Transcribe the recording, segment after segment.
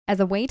As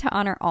a way to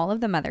honor all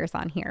of the mothers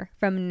on here,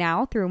 from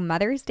now through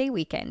Mother's Day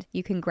weekend,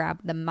 you can grab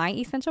the My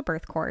Essential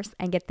Birth course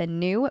and get the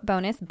new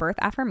bonus birth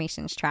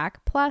affirmations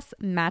track, plus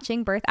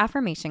matching birth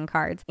affirmation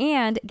cards,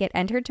 and get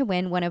entered to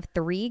win one of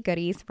 3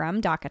 goodies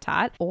from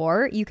DockATot.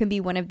 Or you can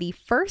be one of the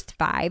first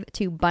 5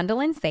 to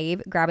bundle and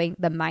save, grabbing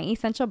the My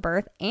Essential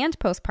Birth and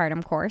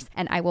postpartum course,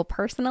 and I will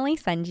personally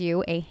send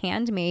you a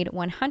handmade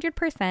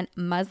 100%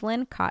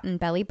 muslin cotton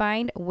belly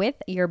bind with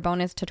your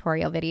bonus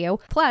tutorial video.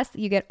 Plus,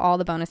 you get all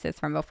the bonuses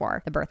from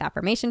before: the birth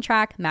affirmation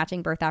track,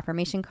 matching birth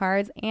affirmation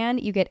cards,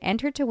 and you get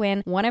entered to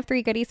win one of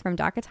 3 goodies from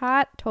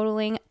DockATot,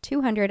 totaling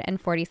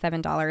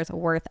 $247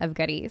 worth of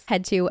goodies.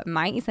 Head to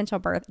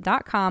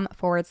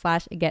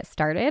myessentialbirth.com/get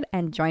started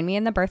and join me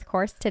in the birth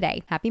course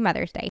today. Happy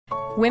Mother's Day.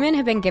 Women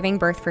have been giving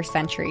birth for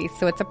centuries,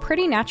 so it's a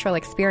pretty natural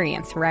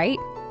experience, right?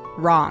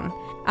 Wrong.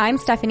 I'm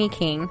Stephanie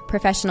King,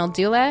 professional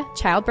doula,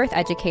 childbirth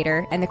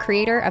educator, and the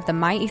creator of the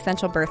My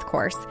Essential Birth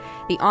course,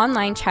 the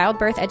online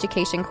childbirth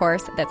education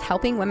course that's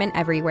helping women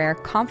everywhere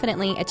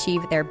confidently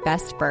achieve their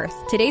best birth.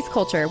 Today's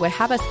culture would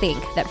have us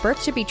think that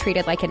birth should be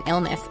treated like an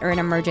illness or an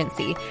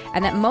emergency,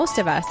 and that most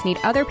of us need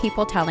other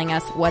people telling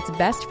us what's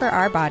best for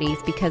our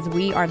bodies because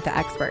we aren't the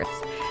experts.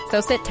 So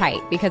sit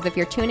tight, because if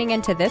you're tuning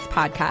into this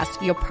podcast,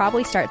 you'll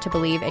probably start to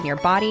believe in your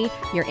body,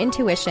 your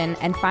intuition,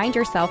 and find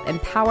yourself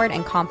empowered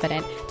and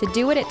confident to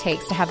do what it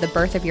takes to have the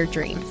birth of your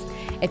dreams.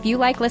 If you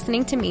like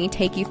listening to me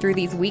take you through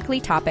these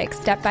weekly topics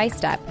step by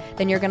step,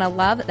 then you're going to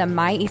love the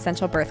My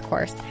Essential Birth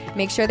course.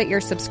 Make sure that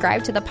you're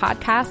subscribed to the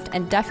podcast,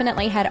 and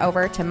definitely head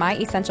over to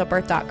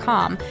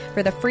myessentialbirth.com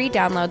for the free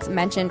downloads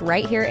mentioned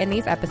right here in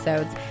these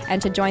episodes,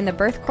 and to join the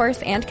birth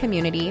course and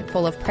community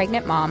full of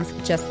pregnant moms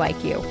just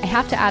like you. I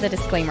have to add a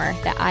disclaimer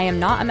that I am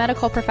not a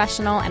medical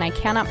professional and I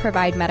cannot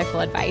provide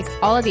medical advice.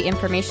 All of the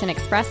information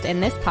expressed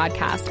in this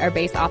podcast are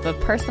based off of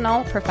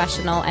personal,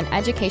 professional, and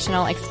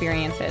educational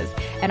experiences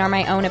and are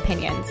my own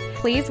opinions.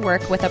 Please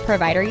work with a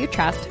provider you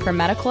trust for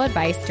medical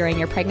advice during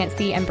your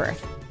pregnancy and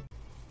birth.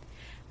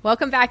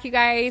 Welcome back, you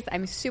guys.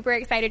 I'm super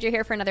excited you're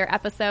here for another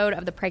episode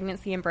of the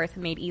Pregnancy and Birth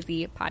Made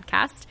Easy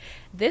podcast.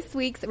 This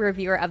week's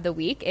reviewer of the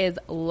week is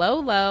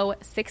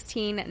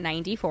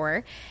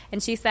Lolo1694,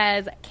 and she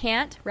says,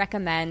 "Can't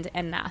recommend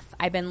enough.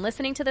 I've been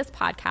listening to this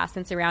podcast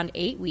since around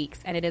 8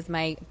 weeks, and it is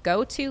my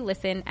go-to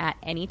listen at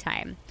any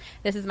time.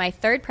 This is my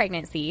 3rd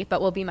pregnancy,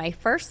 but will be my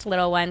first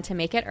little one to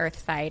make it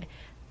earthside."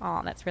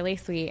 Oh, that's really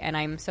sweet, and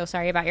I'm so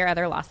sorry about your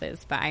other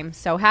losses, but I'm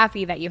so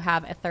happy that you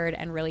have a 3rd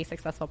and really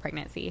successful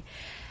pregnancy.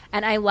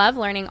 And I love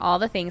learning all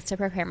the things to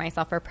prepare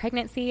myself for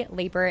pregnancy,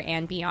 labor,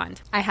 and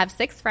beyond. I have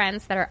 6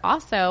 friends that are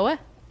also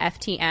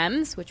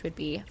FTMs, which would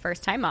be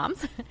first-time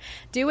moms,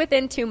 due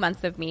within 2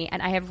 months of me, and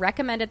I have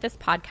recommended this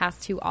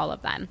podcast to all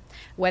of them.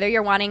 Whether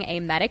you're wanting a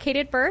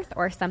medicated birth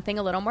or something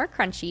a little more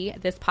crunchy,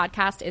 this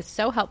podcast is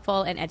so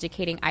helpful in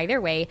educating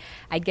either way.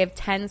 I'd give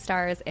 10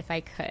 stars if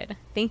I could.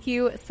 Thank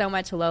you so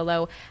much,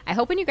 Lolo. I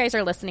hope when you guys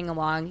are listening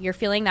along, you're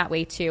feeling that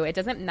way too. It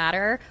doesn't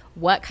matter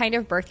what kind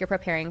of birth you're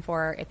preparing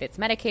for, if it's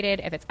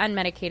medicated, if it's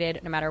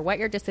unmedicated, no matter what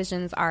your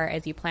decisions are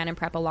as you plan and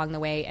prep along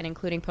the way, and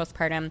including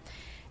postpartum.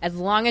 As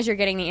long as you're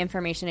getting the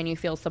information and you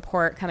feel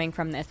support coming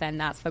from this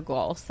end, that's the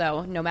goal.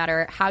 So no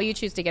matter how you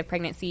choose to give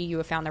pregnancy, you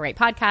have found the right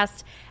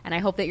podcast. And I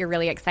hope that you're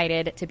really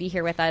excited to be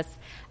here with us.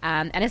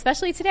 And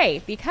especially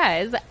today,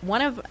 because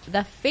one of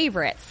the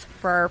favorites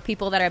for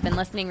people that have been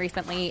listening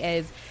recently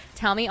is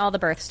tell me all the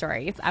birth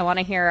stories. I want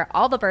to hear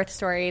all the birth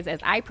stories as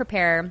I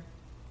prepare.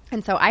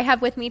 And so I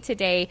have with me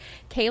today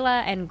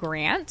Kayla and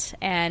Grant,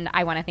 and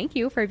I want to thank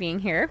you for being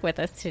here with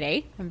us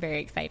today. I'm very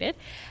excited.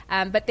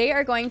 But they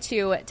are going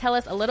to tell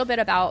us a little bit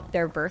about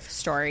their birth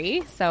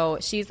story. So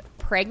she's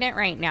pregnant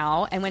right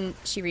now, and when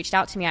she reached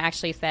out to me, I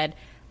actually said,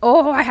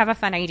 "Oh, I have a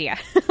fun idea.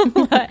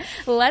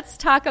 Let's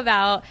talk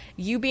about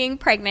you being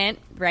pregnant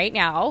right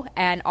now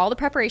and all the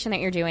preparation that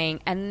you're doing,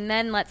 and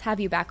then let's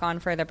have you back on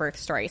for the birth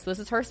story." So this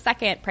is her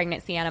 2nd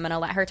pregnancy, and I'm going to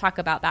let her talk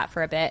about that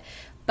for a bit.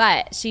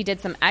 But she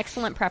did some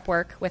excellent prep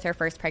work with her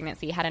first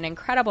pregnancy, had an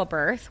incredible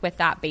birth with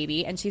that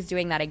baby, and she's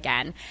doing that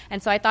again.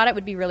 And so I thought it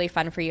would be really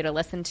fun for you to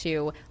listen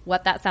to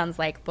what that sounds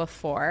like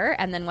before,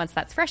 and then once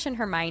that's fresh in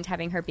her mind,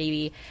 having her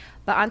baby.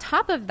 But on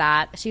top of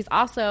that, she's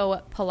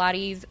also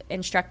Pilates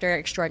instructor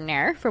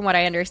extraordinaire, from what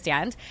I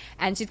understand.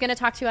 And she's going to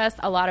talk to us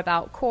a lot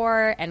about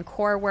core and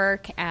core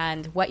work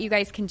and what you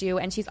guys can do.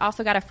 And she's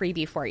also got a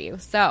freebie for you.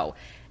 So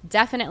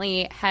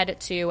definitely head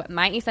to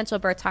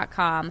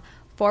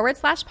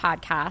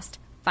myessentialbirth.com/podcast.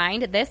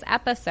 Find this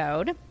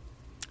episode,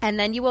 and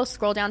then you will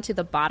scroll down to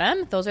the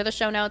bottom. Those are the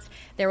show notes.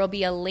 There will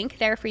be a link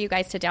there for you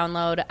guys to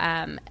download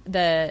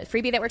the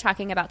freebie that we're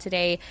talking about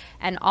today,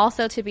 and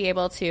also to be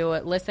able to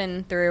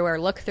listen through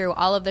or look through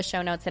all of the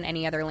show notes and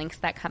any other links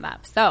that come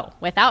up. So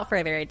without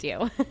further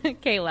ado,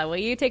 Kayla, will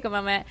you take a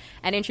moment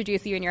and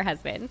introduce you and your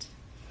husband?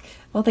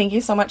 Well, thank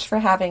you so much for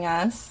having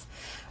us.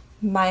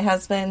 My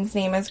husband's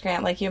name is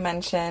Grant, like you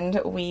mentioned.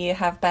 We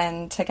have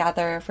been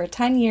together for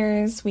 10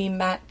 years. We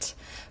met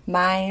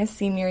my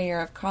senior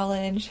year of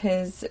college,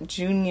 his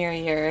junior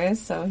year,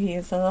 so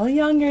he's a little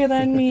younger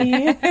than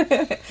me.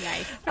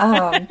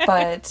 Nice.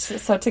 But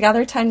so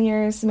together 10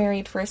 years,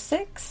 married for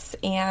 6,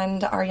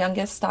 and our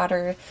youngest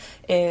daughter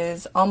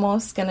is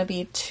almost going to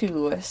be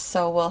 2.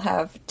 So we'll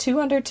have 2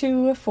 under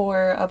 2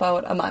 for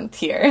about a month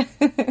here.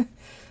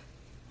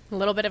 A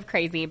little bit of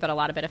crazy, but a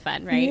lot of bit of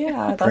fun, right?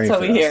 Yeah, that's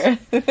what we hear.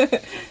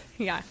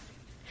 Yeah.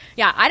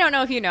 Yeah, I don't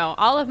know if you know,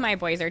 all of my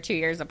boys are 2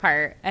 years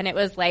apart, and it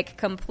was like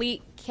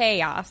complete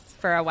chaos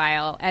for a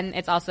while, and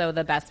it's also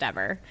the best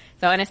ever.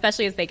 So, and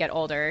especially as they get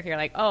older, you're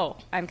like, oh,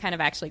 I'm kind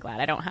of actually glad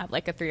I don't have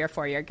like a 3 or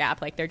 4 year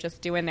gap. Like they're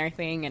just doing their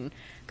thing and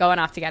going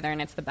off together,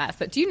 and it's the best.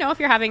 So do you know if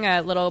you're having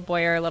a little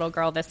boy or a little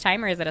girl this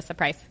time, or is it a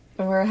surprise?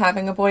 We're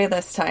having a boy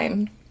this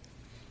time.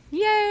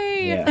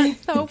 Yay! Yeah,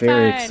 That's so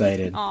very fun.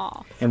 excited.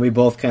 Aw. And we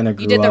both kind of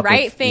grew up You did the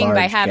right with thing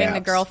by large having gaps.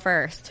 the girl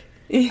first.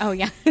 Oh,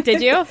 yeah.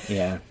 Did you?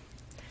 Yeah.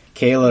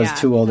 Kayla's Yeah,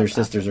 2 older that's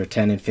sisters are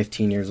 10 and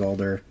 15 years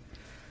older,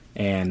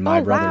 and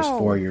my brother's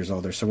 4 years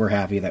older, so we're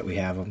happy that we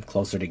have them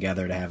closer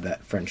together to have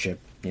that friendship,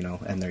 you know,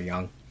 and they're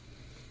young.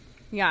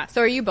 Yeah.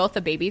 So are you both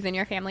the babies in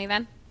your family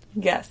then?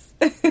 Yes.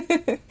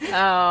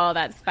 Oh,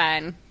 that's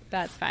fun.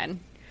 That's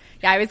fun.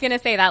 Yeah, I was going to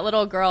say that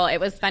little girl, it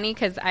was funny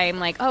because I'm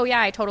like, oh, yeah,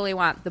 I totally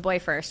want the boy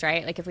first,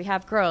 right? Like, if we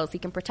have girls, he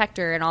can protect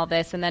her and all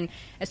this. And then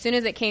as soon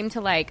as it came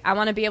to, like, I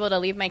want to be able to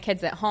leave my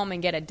kids at home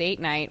and get a date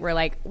night, we're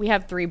like, we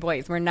have 3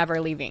 boys. We're never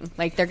leaving.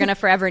 Like, they're going to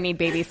forever need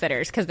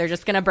babysitters because they're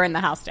just going to burn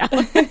the house down.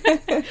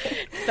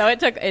 So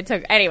it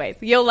took, anyways,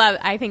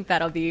 I think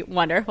that'll be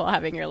wonderful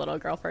having your little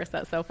girl first.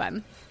 That's so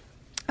fun.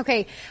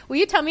 Okay, will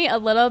you tell me a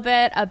little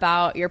bit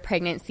about your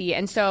pregnancy?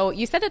 And so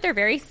you said that they're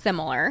very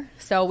similar,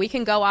 so we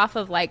can go off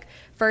of like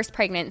first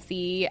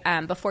pregnancy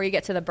before you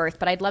get to the birth,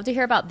 but I'd love to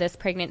hear about this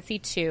pregnancy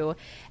too.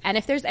 And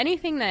if there's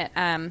anything that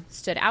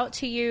stood out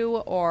to you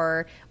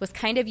or was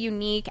kind of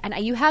unique, and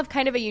you have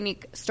kind of a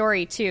unique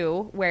story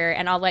too,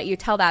 and I'll let you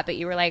tell that, but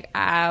you were like,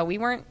 I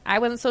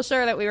wasn't so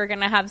sure that we were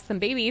going to have some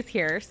babies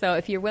here. So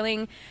if you're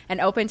willing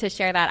and open to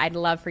share that, I'd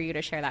love for you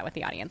to share that with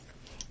the audience.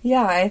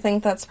 Yeah, I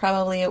think that's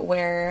probably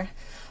where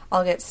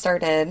I'll get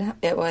started.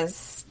 It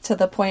was to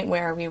the point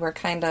where we were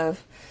kind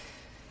of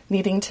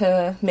needing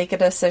to make a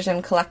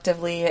decision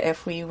collectively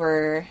if we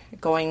were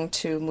going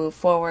to move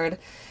forward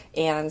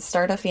and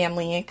start a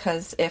family,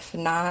 because if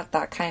not,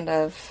 that kind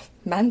of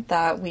meant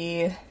that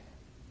we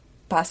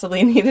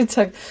possibly needed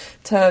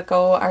to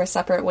go our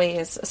separate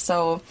ways.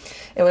 So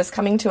it was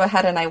coming to a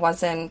head, and I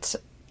wasn't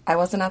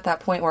at that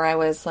point where I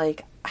was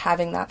like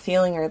having that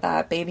feeling or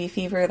that baby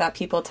fever that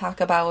people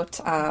talk about.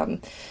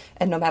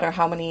 And no matter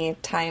how many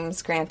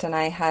times Grant and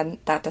I had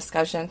that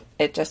discussion,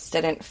 it just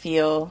didn't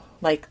feel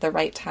like the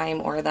right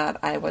time or that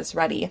I was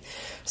ready.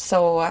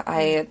 So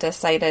I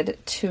decided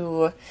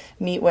to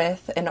meet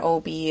with an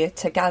OB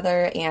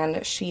together,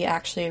 and she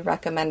actually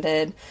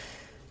recommended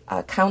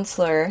a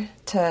counselor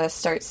to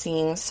start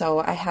seeing. So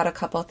I had a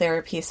couple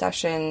therapy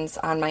sessions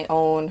on my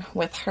own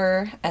with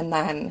her, and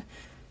then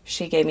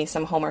she gave me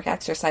some homework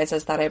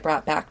exercises that I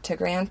brought back to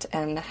Grant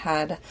and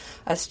had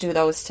us do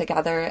those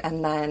together,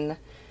 and then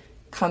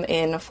come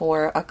in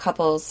for a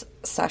couples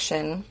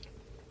session.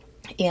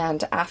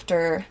 And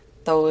after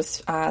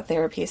those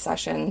therapy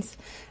sessions,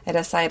 I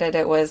decided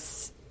it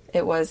was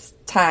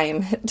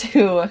time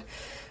to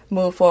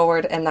move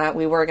forward and that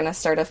we were going to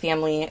start a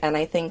family. And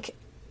I think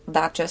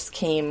that just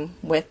came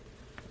with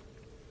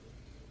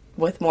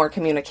more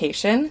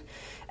communication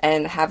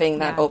and having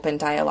that open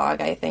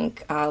dialogue, I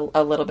think,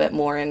 a little bit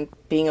more, and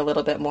being a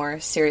little bit more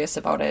serious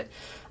about it.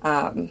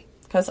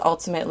 Because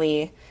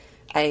ultimately,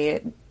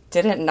 I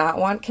didn't not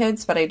want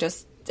kids, but I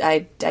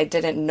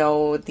didn't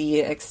know the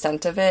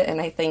extent of it. And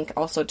I think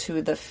also,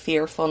 too, the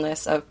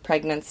fearfulness of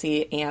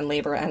pregnancy and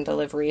labor and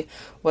delivery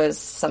was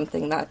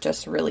something that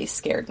just really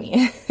scared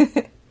me.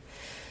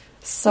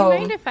 So,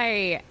 do you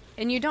mind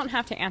and you don't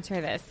have to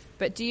answer this,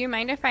 but do you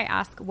mind if I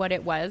ask what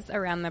it was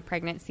around the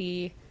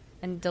pregnancy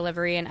and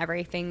delivery and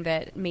everything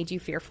that made you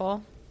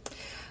fearful?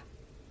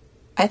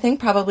 I think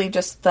probably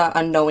just the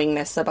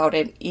unknowingness about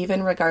it.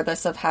 Even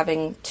regardless of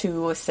having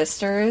 2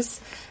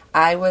 sisters,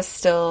 I was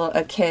still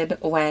a kid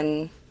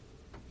when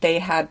they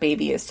had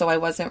babies, so I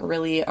wasn't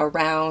really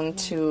around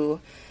to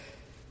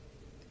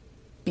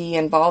be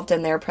involved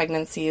in their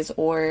pregnancies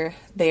or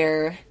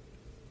their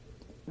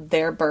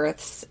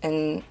births,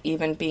 and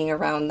even being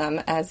around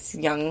them as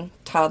young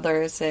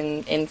toddlers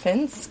and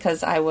infants,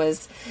 because I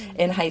was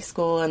in high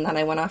school and then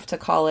I went off to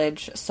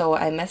college, so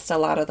I missed a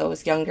lot of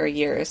those younger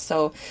years.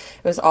 So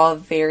it was all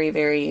very,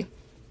 very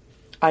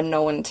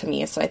unknown to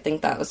me. So I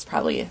think that was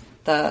probably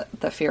the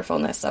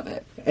fearfulness of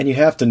it. And you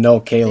have to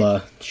know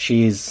Kayla,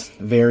 she's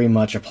very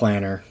much a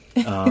planner.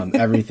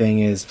 Everything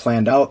is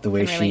planned out the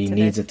way she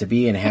needs it to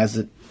be and has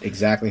it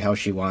exactly how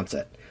she wants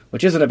it,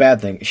 which isn't a bad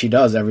thing. She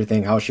does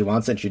everything how she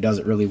wants it, and she does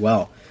it really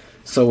well.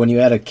 So when you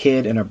add a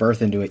kid and a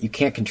birth into it, you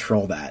can't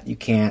control that. You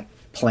can't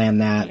plan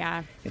that.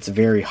 Yeah. It's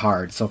very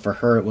hard. So for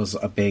her, it was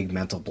a big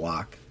mental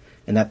block.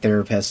 And that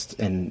therapist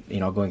and,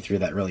 going through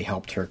that really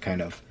helped her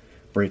kind of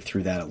break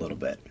through that a little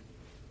bit.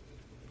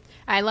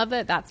 I love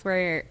that that's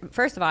where,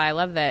 first of all, I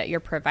love that your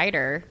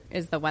provider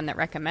is the one that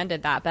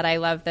recommended that, but I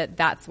love that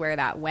that's where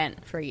that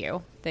went for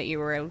you, that you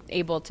were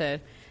able to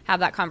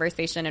have that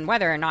conversation, and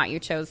whether or not you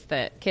chose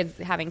that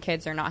having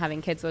kids or not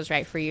having kids was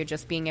right for you,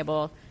 just being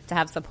able to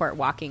have support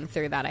walking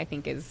through that, I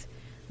think is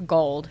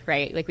gold,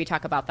 right? Like we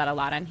talk about that a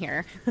lot on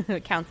here.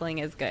 Counseling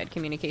is good.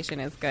 Communication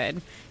is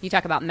good. You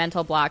talk about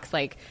mental blocks.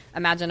 Like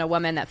imagine a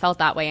woman that felt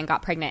that way and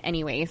got pregnant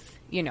anyways,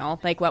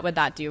 like what would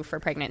that do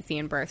for pregnancy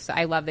and birth? So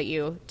I love that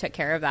you took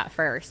care of that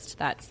first.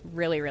 That's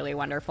really, really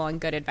wonderful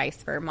and good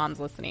advice for moms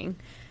listening.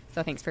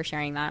 So thanks for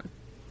sharing that.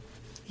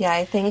 Yeah,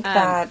 I think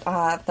that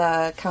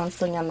the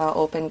counseling and the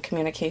open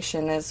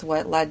communication is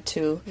what led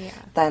to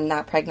then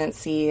that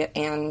pregnancy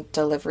and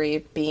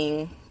delivery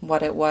being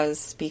what it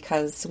was,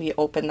 because we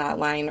opened that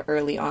line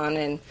early on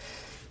and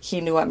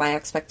he knew what my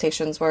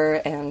expectations were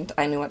and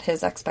I knew what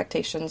his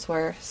expectations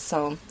were.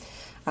 So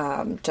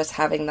just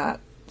having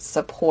that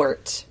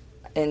support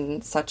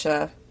in such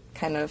a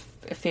kind of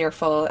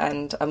fearful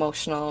and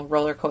emotional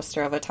roller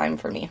coaster of a time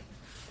for me.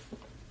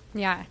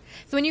 Yeah.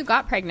 So when you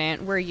got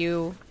pregnant, were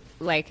you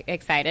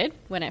excited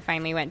when it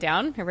finally went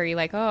down, or were you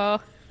like, oh,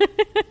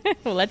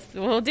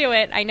 we'll do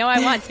it, I know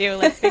I want to,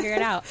 let's figure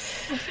it out?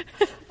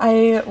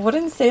 I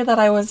wouldn't say that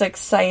I was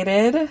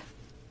excited,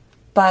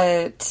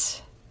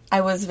 but I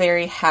was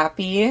very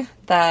happy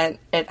that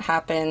it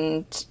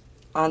happened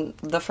on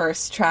the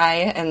first try,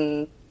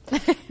 and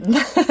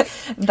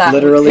that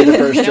literally the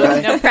first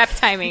try. No prep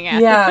timing.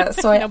 Yeah,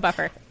 so no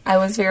buffer. I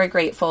was very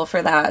grateful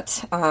for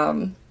that.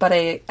 But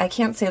I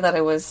can't say that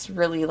I was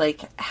really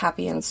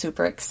happy and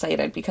super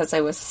excited, because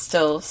I was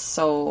still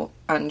so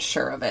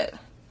unsure of it.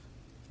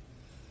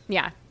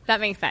 Yeah, that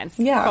makes sense.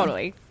 Yeah.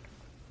 Totally.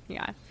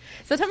 Yeah.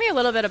 So tell me a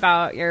little bit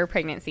about your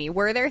pregnancy.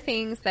 Were there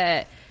things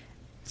that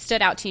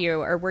stood out to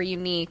you or were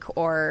unique,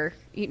 or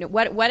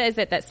what is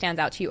it that stands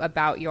out to you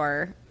about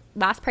your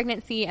last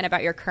pregnancy and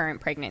about your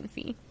current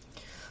pregnancy?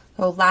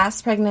 Well,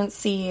 last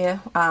pregnancy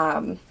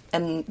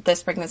and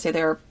this pregnancy,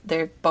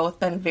 they've both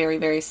been very,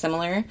 very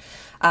similar.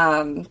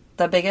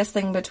 The biggest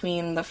thing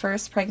between the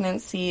first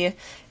pregnancy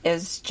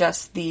is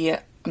just the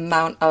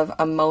amount of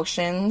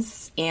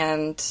emotions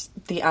and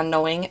the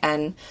unknowing,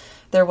 and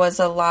there was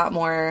a lot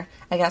more,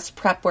 I guess,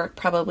 prep work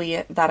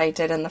probably that I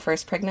did in the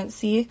first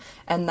pregnancy,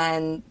 and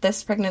then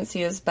this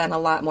pregnancy has been a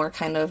lot more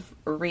kind of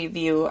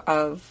review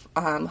of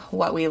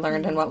what we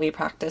learned and what we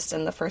practiced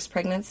in the first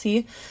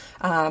pregnancy.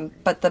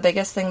 But the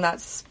biggest thing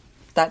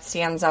that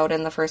stands out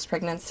in the first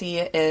pregnancy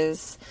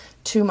is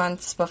 2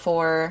 months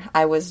before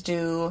I was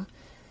due,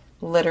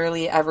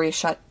 literally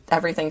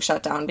everything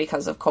shut down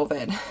because of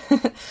COVID.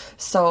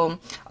 So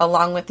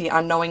along with the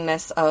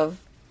unknowingness of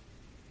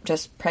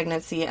just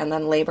pregnancy and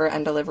then labor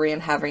and delivery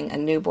and having a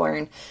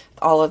newborn,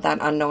 all of that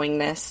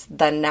unknowingness,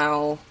 then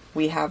now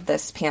we have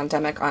this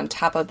pandemic on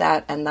top of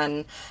that, and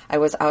then I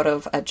was out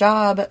of a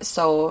job,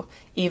 so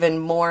even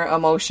more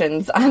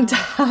emotions on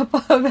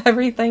top of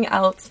everything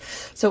else.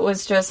 So it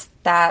was just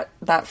that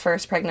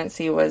first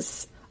pregnancy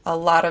was a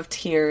lot of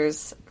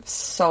tears,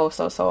 so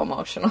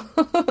emotional.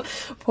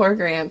 Poor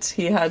Grant,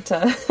 he had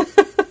to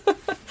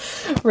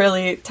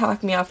really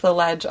talk me off the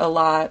ledge a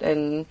lot,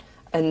 and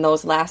in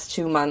those last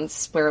 2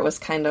 months where it was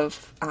kind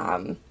of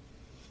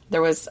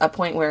there was a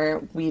point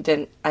where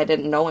I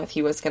didn't know if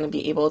he was going to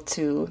be able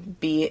to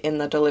be in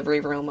the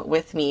delivery room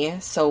with me.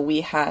 So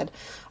we had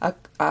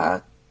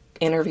a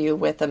interview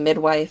with a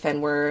midwife,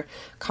 and we're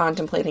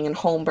contemplating a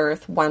home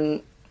birth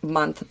 1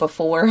 month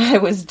before I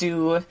was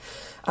due.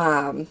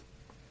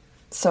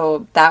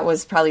 So that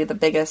was probably the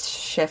biggest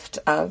shift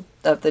of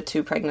the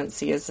two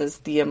pregnancies, is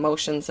the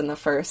emotions in the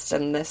first,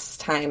 and this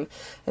time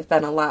have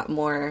been a lot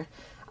more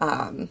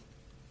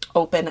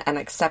open and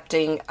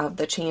accepting of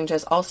the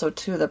changes, also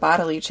to the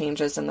bodily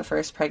changes in the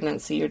first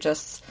pregnancy. You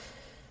just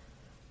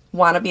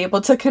want to be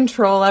able to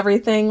control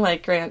everything,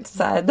 like Grant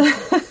said,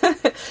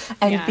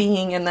 and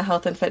being in the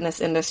health and fitness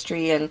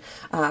industry and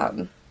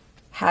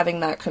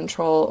having that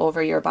control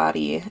over your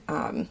body,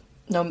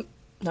 no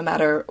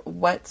matter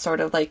what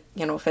sort of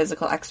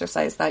physical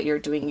exercise that you're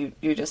doing,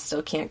 you just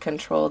still can't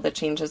control the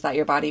changes that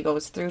your body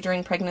goes through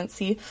during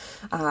pregnancy.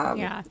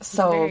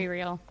 So very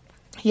real.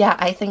 Yeah,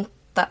 I think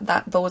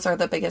that those are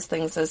the biggest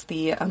things, is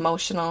the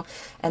emotional,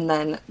 and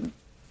then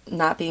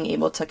not being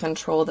able to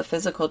control the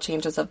physical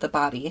changes of the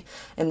body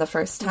in the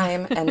first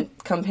time, and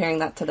comparing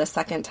that to the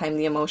second time,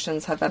 the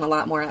emotions have been a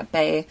lot more at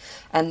bay,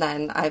 and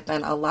then I've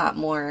been a lot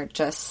more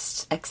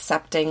just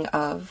accepting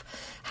of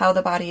how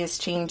the body is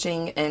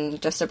changing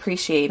and just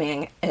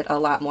appreciating it a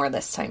lot more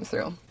this time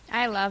through.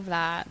 I love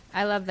that.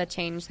 I love the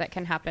change that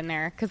can happen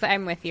there, because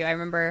I'm with you. I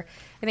remember,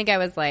 I think I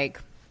was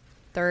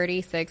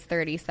 36,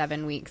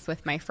 37 weeks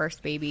with my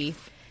first baby.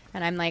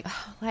 And I'm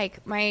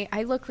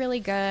I look really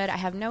good. I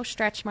have no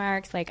stretch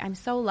marks. I'm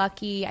so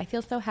lucky. I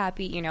feel so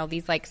happy.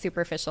 These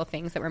superficial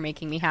things that were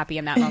making me happy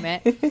in that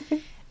moment.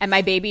 And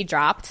my baby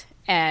dropped,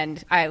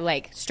 and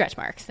I stretch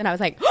marks. And I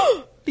was like,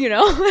 oh,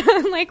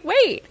 I'm like,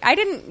 wait, I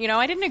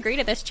didn't agree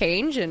to this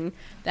change. And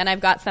then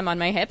I've got some on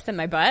my hips and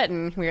my butt,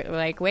 and we're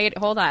like, wait,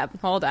 hold up.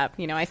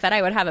 I said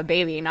I would have a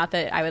baby, not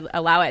that I would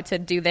allow it to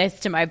do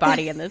this to my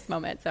body in this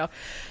moment. So,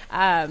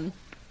 and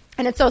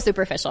it's so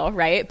superficial,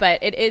 right?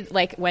 But it is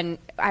like when,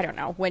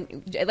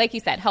 like you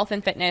said, health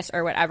and fitness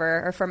or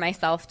whatever, or for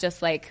myself,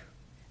 just like,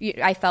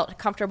 I felt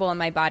comfortable in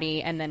my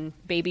body, and then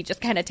baby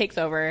just kind of takes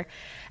over.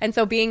 And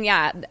so being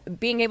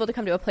able to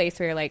come to a place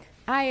where you're like,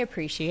 I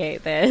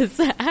appreciate this.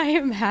 I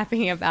am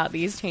happy about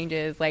these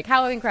changes. Like,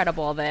 how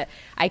incredible that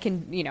I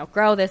can,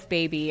 grow this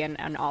baby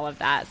and all of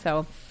that.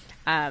 So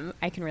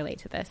I can relate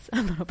to this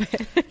a little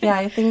bit. Yeah,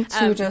 I think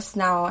too, just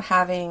now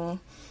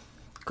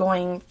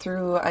going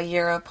through a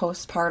year of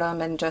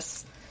postpartum and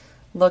just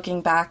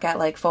looking back at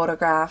like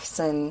photographs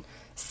and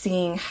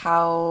seeing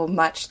how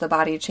much the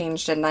body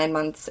changed in 9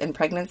 months in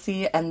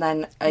pregnancy and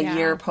then a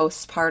year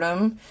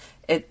postpartum,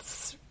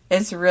 it's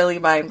really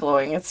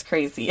mind-blowing. It's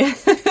crazy.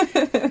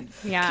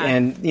 Yeah.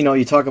 And,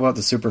 you talk about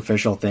the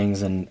superficial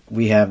things, and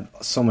we have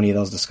so many of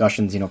those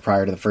discussions,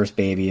 prior to the first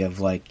baby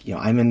of like,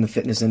 I'm in the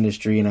fitness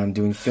industry and I'm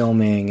doing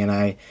filming, and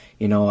I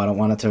don't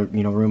want it to,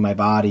 ruin my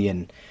body.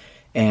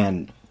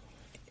 And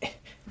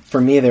for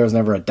me, there was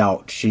never a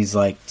doubt. She's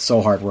like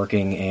so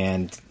hardworking,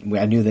 and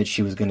I knew that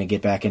she was going to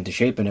get back into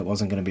shape, and it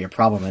wasn't going to be a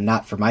problem. And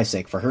not for my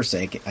sake, for her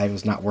sake, I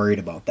was not worried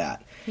about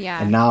that.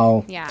 Yeah. And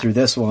now through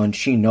this one,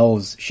 she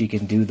knows she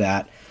can do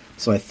that.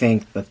 So I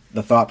think the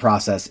thought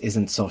process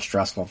isn't so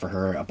stressful for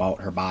her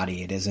about her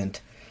body. It isn't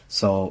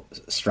so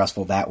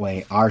stressful that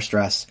way. Our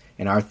stress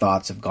and our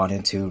thoughts have gone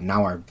into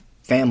now our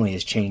family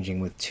is changing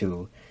with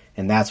 2,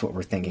 and that's what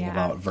we're thinking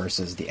about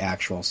versus the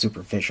actual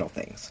superficial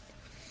things.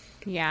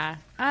 Yeah,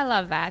 I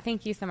love that.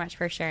 Thank you so much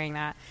for sharing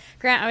that.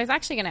 Grant, I was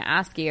actually going to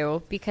ask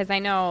you, because I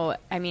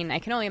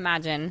can only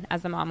imagine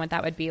as a mom what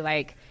that would be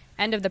like.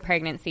 End of the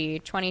pregnancy,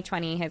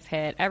 2020 has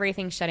hit,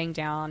 everything's shutting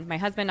down. My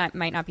husband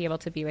might not be able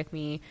to be with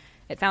me.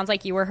 It sounds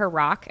like you were her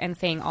rock and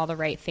saying all the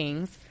right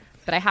things.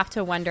 But I have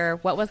to wonder,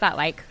 what was that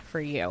like for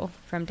you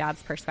from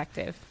Dad's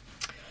perspective?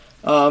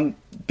 Being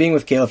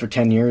with Kayla for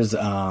 10 years,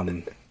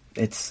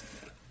 it's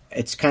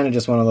kind of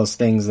just one of those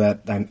things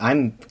that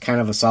I'm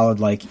kind of a solid,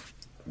 like,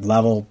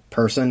 level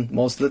person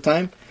most of the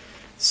time.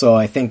 So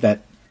I think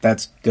that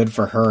that's good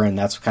for her, and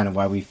that's kind of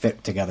why we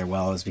fit together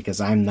well, is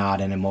because I'm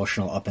not an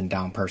emotional up and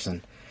down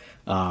person.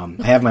 I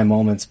have my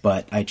moments,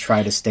 but I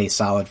try to stay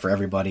solid for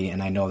everybody,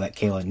 and I know that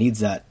Kayla needs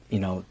that,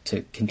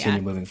 to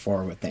continue moving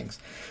forward with things.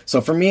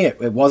 So for me,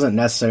 it wasn't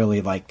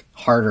necessarily like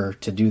harder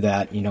to do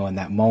that, in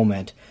that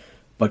moment,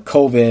 but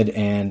COVID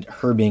and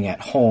her being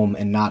at home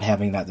and not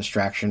having that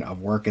distraction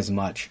of work as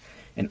much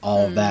and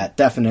all of that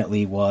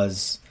definitely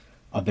was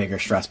a bigger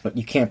stress. But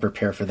you can't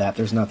prepare for that.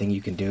 There's nothing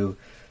you can do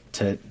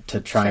to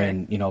try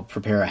and,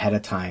 prepare ahead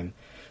of time.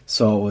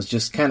 So it was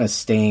just kind of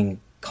staying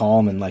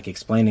calm and like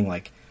explaining,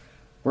 like,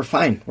 we're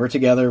fine. We're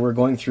together. We're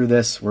going through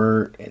this.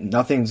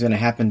 Nothing's going to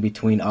happen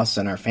between us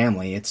and our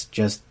family. It's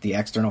just the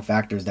external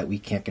factors that we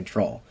can't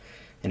control.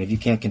 And if you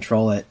can't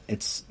control it,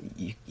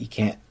 you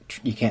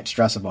can't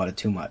stress about it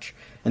too much.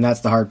 And that's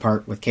the hard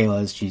part with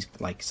Kayla, is she's,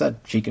 like I said,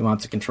 she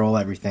wants to control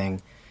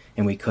everything,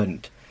 and we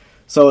couldn't.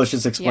 So it's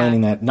just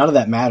explaining that none of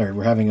that mattered.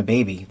 We're having a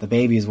baby. The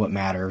baby is what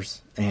matters,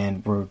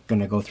 and we're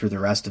going to go through the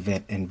rest of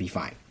it and be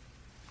fine.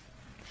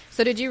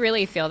 So did you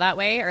really feel that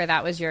way, or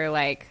that was your,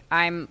 like,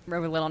 I'm a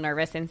little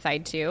nervous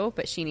inside too,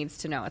 but she needs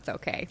to know it's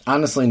okay?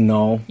 Honestly,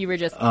 no. You were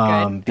just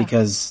good.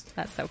 Because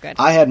that's so good.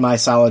 I had my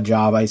solid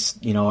job. I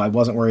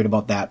wasn't worried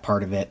about that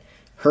part of it.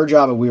 Her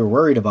job we were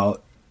worried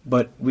about,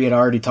 but we had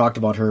already talked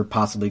about her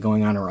possibly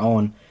going on her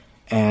own,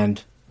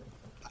 and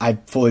I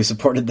fully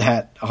supported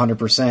that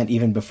 100%,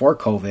 even before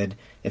COVID.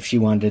 If she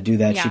wanted to do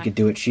that, she could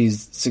do it.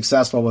 She's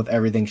successful with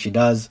everything she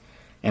does,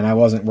 and I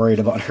wasn't worried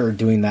about her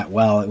doing that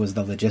well. It was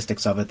the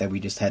logistics of it that we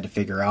just had to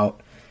figure out,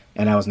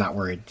 and I was not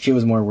worried. She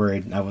was more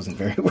worried, and I wasn't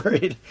very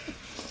worried.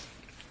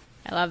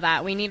 I love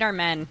that. We need our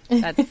men.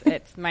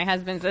 It's my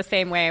husband's the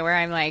same way, where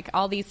I'm like,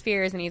 all these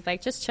fears, and he's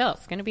like, just chill.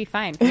 It's going to be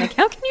fine. I'm like,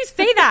 how can you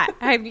say that?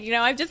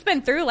 I've just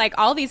been through like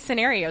all these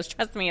scenarios.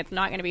 Trust me, it's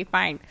not going to be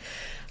fine.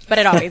 But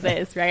it always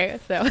is,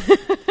 right? So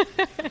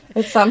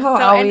it somehow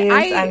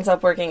always ends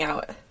up working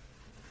out.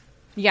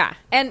 Yeah.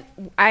 And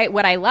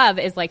what I love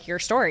is like your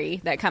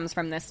story that comes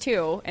from this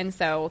too. And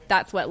so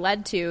that's what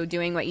led to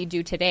doing what you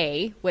do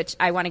today, which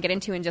I want to get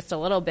into in just a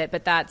little bit.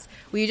 But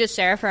will you just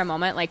share for a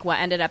moment, like what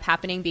ended up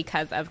happening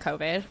because of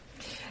COVID?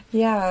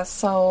 Yeah.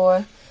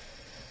 So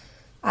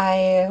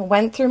I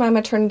went through my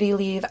maternity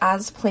leave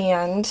as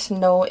planned,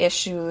 no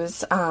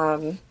issues.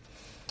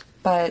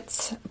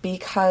 But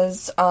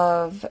because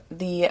of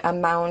the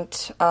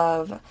amount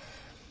of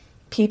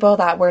people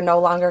that were no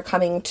longer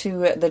coming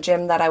to the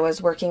gym that I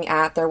was working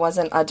at, there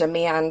wasn't a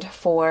demand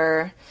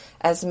for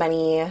as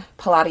many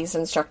Pilates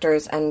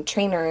instructors and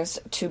trainers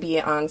to be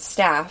on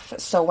staff.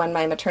 So when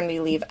my maternity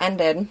leave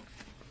ended,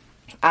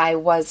 I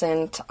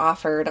wasn't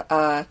offered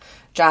a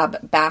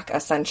job back,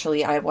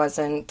 essentially. I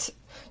wasn't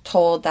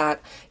told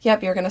that,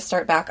 yep, you're going to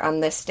start back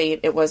on this date.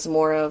 It was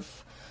more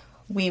of,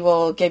 we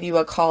will give you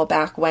a call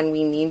back when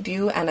we need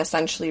you and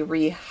essentially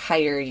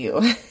rehire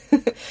you.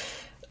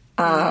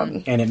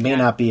 And it may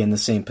not be in the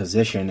same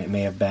position. It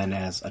may have been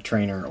as a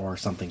trainer or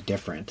something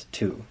different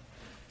too.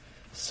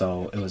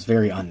 So it was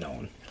very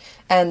unknown.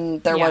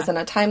 And there wasn't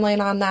a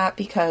timeline on that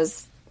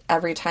because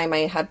every time I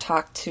had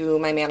talked to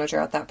my manager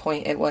at that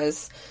point, it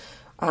was,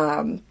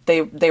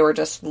 they were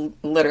just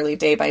literally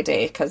day by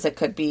day, because it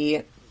could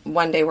be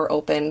one day we're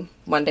open,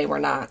 one day we're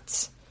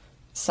not.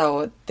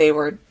 So they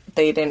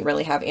didn't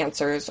really have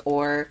answers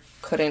or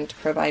couldn't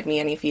provide me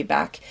any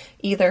feedback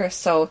either.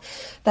 So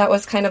that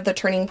was kind of the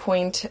turning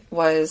point.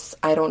 Was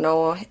I don't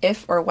know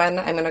if or when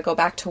I'm going to go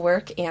back to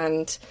work,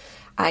 and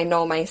I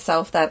know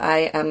myself that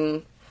I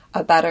am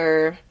a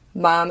better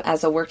mom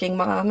as a working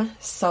mom.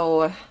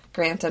 So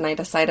Grant and I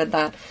decided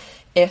that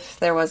if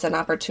there was an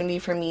opportunity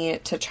for me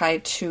to try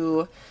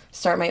to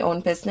start my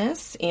own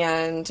business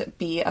and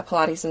be a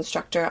Pilates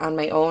instructor on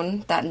my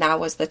own, that now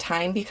was the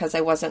time, because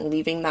I wasn't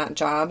leaving that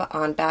job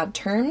on bad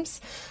terms.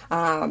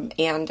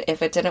 And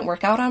if it didn't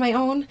work out on my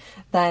own,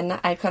 then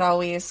I could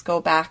always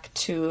go back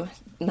to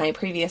my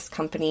previous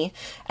company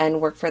and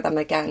work for them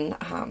again.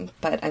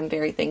 But I'm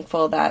very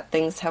thankful that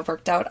things have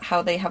worked out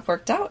how they have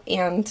worked out,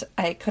 and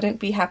I couldn't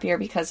be happier,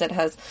 because it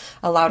has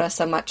allowed us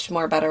a much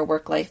more better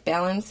work-life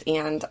balance,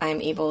 and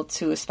I'm able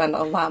to spend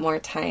a lot more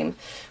time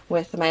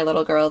with my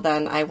little girl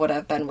than I would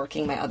have been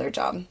working my other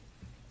job.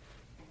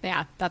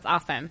 Yeah, that's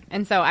awesome.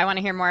 And so I want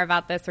to hear more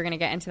about this. We're going to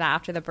get into that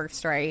after the birth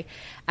story.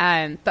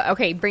 But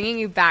okay, bringing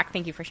you back,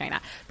 thank you for sharing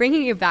that.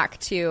 Bringing you back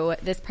to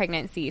this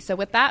pregnancy. So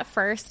with that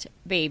first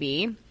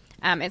baby,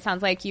 it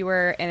sounds like you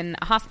were in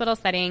a hospital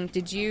setting.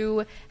 Did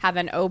you have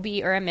an OB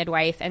or a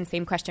midwife? And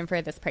same question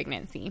for this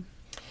pregnancy.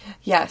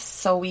 Yes.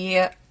 So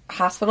we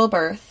hospital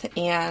birth,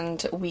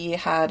 and we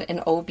had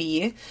an OB.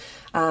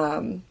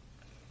 And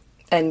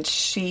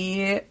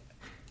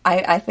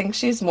I think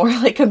she's more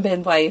like a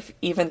midwife,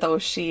 even though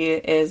she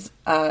is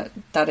a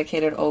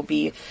dedicated OB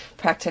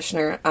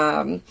practitioner.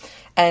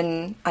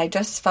 And I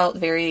just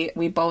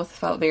we both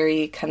felt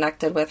very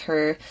connected with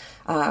her.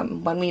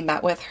 When we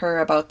met with her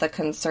about the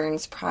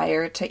concerns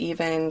prior to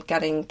even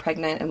getting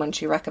pregnant, and when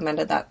she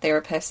recommended that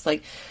therapist,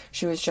 like,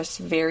 she was just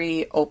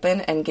very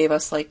open and gave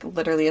us like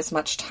literally as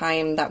much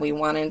time that we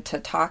wanted to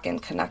talk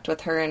and connect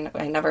with her. And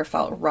I never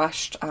felt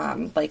rushed.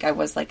 Like I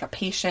was like a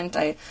patient.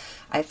 I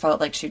felt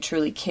like she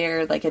truly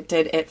cared. Like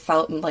it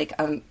felt like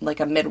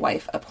a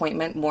midwife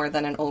appointment more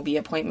than an OB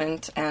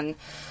appointment. And,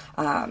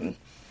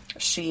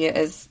 she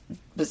was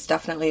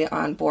definitely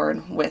on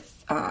board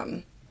with,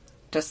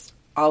 just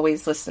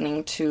always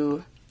listening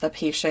to the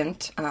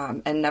patient,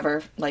 and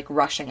never like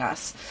rushing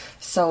us.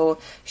 So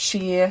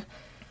she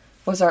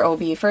was our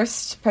OB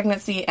first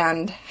pregnancy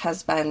and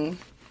has been,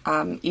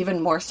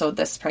 even more so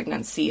this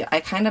pregnancy.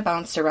 I kind of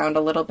bounced around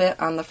a little bit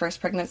on the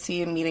first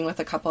pregnancy, meeting with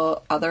a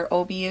couple other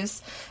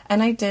OBs,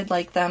 and I did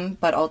like them,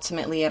 but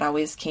ultimately it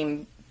always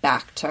came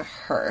back to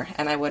her,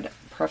 and I would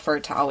prefer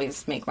to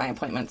always make my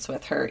appointments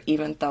with her,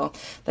 even though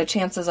the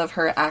chances of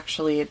her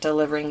actually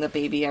delivering the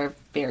baby are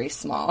very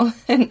small.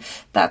 And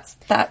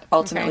that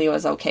ultimately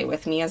was okay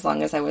with me, as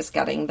long as I was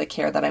getting the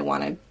care that I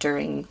wanted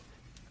during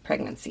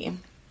pregnancy.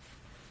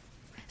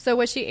 So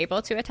was she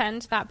able to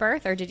attend that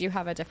birth, or did you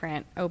have a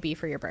different OB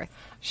for your birth?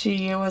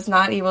 She was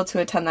not able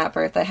to attend that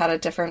birth. I had a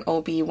different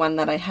OB, one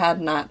that I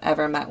had not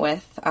ever met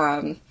with.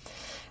 And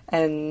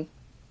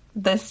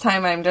this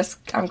time I'm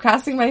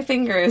crossing my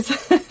fingers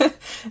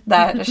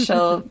that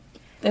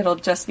it'll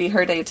just be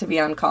her day to be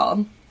on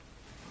call.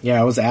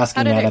 Yeah, I was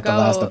asking that at the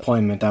last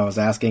appointment. I was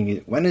asking,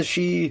 when is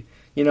she,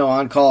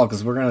 on call?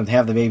 Because we're going to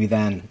have the baby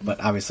then.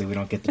 But obviously we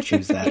don't get to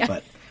choose that. Yeah.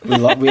 But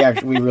we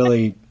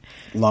really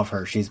love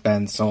her. She's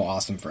been so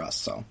awesome for us.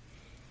 So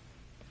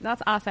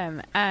that's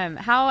awesome. And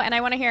I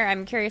want to hear,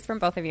 I'm curious from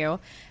both of you,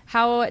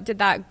 how did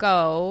that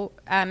go?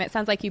 It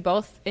sounds like you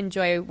both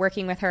enjoy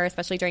working with her,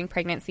 especially during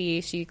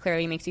pregnancy. She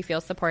clearly makes you feel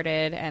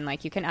supported and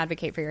like you can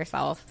advocate for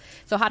yourself.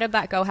 So how did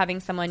that go, having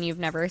someone you've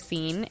never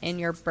seen in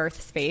your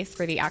birth space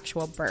for the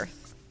actual birth?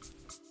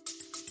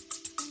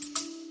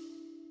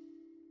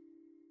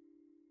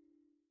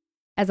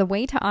 As a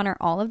way to honor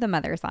all of the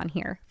mothers on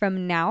here,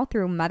 from now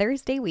through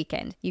Mother's Day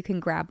weekend, you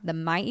can grab the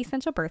My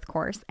Essential Birth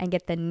course and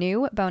get the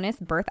new bonus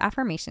birth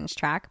affirmations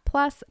track,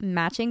 plus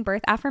matching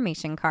birth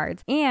affirmation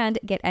cards, and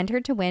get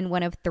entered to win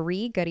one of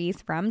 3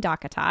 goodies from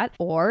DockATot.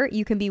 Or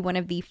you can be one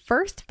of the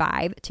first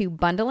 5 to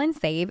bundle and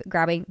save,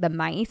 grabbing the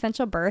My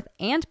Essential Birth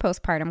and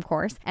postpartum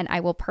course, and I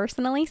will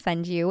personally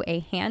send you a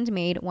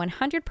handmade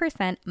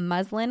 100%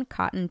 muslin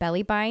cotton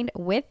belly bind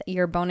with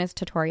your bonus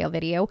tutorial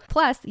video.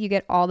 Plus, you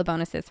get all the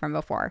bonuses from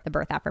before: the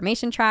birth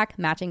affirmation track,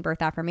 matching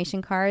birth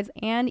affirmation cards,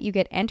 and you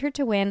get entered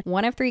to win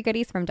one of 3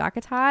 goodies from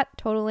DockATot,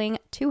 totaling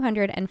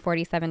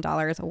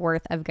 $247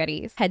 worth of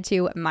goodies. Head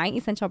to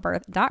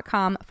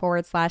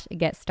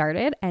myessentialbirth.com/get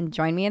started and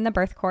join me in the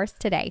birth course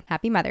today.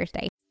 Happy Mother's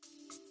Day.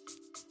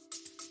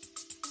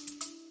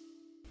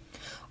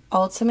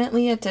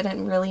 Ultimately, it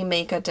didn't really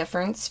make a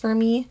difference for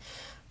me.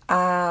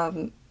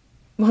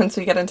 once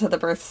we get into the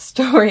birth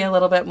story a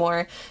little bit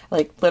more,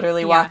 like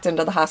literally walked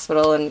into the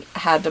hospital and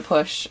had to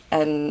push,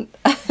 and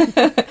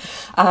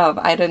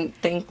I didn't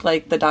think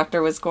like the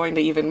doctor was going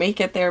to even make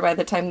it there by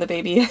the time the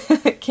baby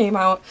came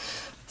out.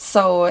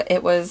 So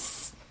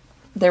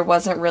there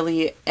wasn't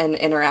really an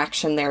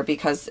interaction there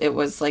because it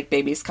was like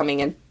babies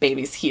coming in,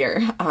 babies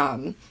here.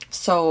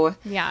 So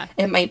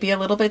it might be a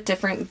little bit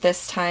different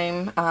this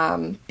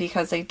time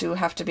because I do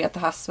have to be at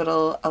the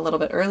hospital a little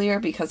bit earlier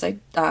because I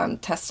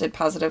tested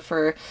positive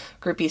for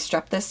Group B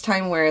strep this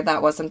time, where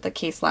that wasn't the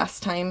case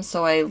last time.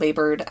 So I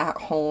labored at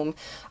home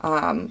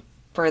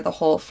for the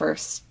whole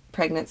first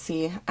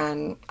pregnancy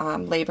and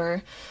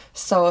labor.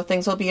 So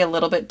things will be a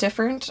little bit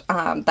different.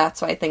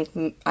 That's why I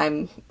think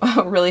I'm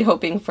really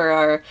hoping for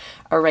our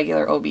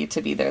regular OB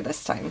to be there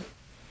this time.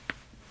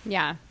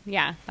 Yeah,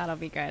 that'll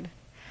be good.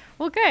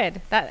 Well,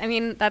 good.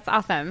 That's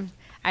awesome.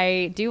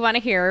 I do want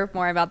to hear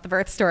more about the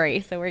birth story,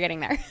 so we're getting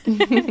there.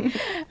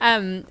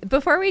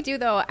 Before we do,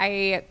 though,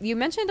 you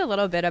mentioned a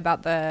little bit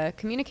about the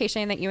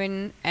communication that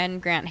you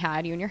and Grant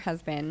had, you and your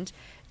husband,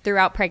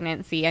 throughout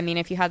pregnancy. I mean,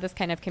 if you had this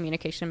kind of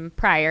communication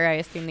prior, I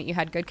assume that you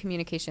had good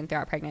communication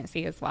throughout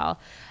pregnancy as well.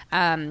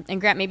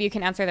 And Grant, maybe you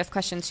can answer this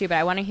question too, but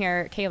I want to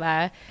hear,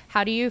 Kayla,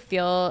 how do you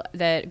feel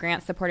that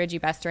Grant supported you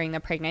best during the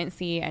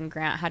pregnancy? And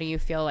Grant, how do you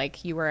feel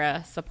like you were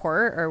a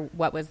support, or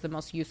what was the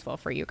most useful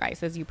for you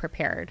guys as you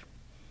prepared?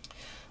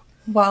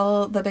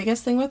 Well, the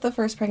biggest thing with the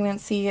first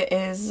pregnancy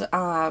is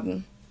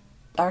our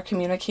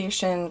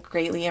communication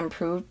greatly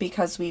improved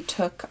because we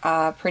took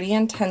a pretty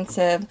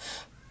intensive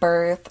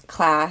birth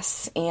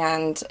class,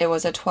 and it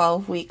was a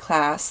 12-week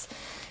class,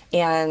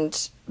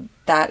 and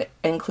that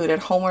included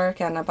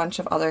homework and a bunch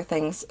of other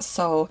things.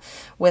 So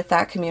with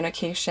that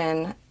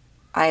communication,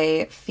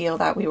 I feel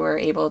that we were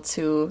able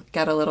to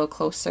get a little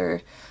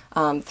closer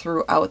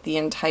throughout the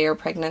entire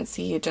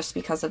pregnancy, just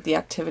because of the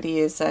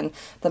activities and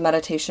the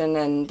meditation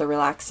and the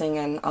relaxing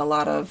and a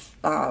lot of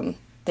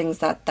things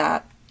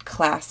that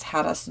class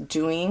had us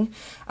doing.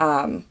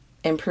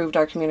 Improved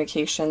our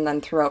communication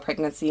then throughout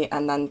pregnancy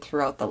and then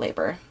throughout the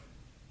labor.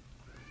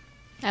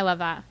 I love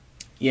that.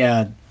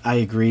 Yeah, I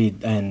agree.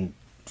 And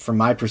from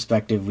my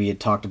perspective, we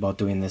had talked about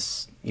doing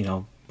this,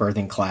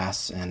 birthing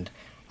class, and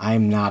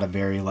I'm not a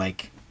very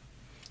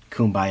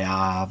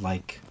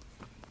kumbaya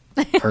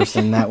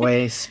person that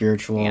way,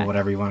 spiritual,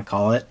 whatever you want to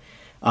call it.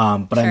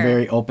 But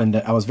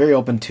sure. I was very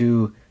open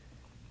to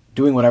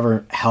doing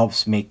whatever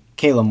helps make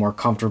Kayla more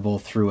comfortable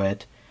through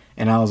it.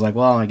 And I was like,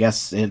 well, I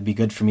guess it'd be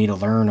good for me to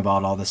learn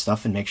about all this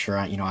stuff and make sure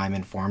I'm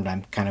informed.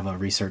 I'm kind of a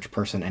research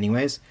person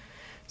anyways.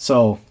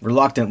 So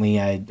reluctantly,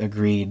 I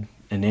agreed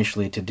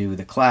initially to do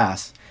the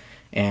class,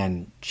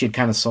 and she had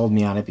kind of sold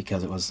me on it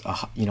because it was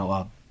a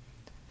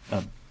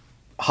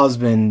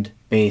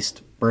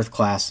husband-based birth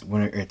class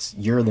when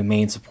you're the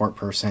main support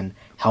person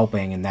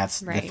helping, and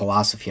that's the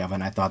philosophy of it.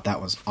 And I thought that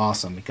was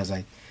awesome because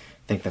I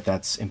think that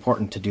that's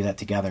important to do that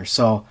together.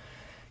 So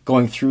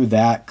going through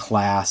that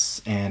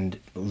class and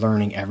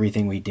learning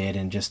everything we did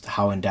and just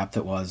how in-depth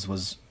it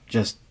was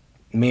just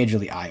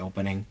majorly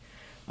eye-opening.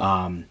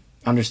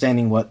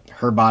 Understanding what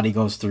her body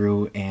goes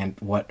through and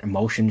what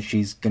emotions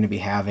she's going to be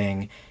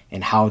having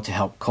and how to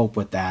help cope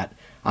with that,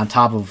 on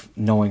top of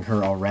knowing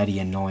her already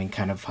and knowing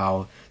kind of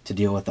how to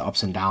deal with the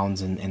ups and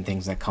downs and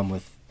things that come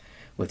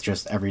with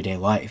just everyday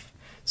life.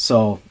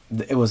 So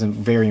it was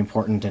very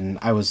important, and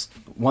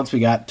once we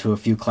got to a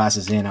few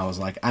classes in, I was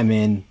like, I'm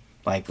in.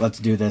 Let's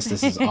do this.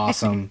 This is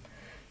awesome.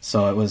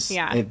 So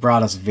it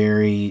brought us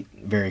very,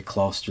 very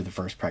close through the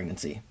first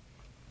pregnancy.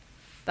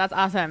 That's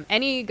awesome.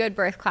 Any good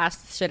birth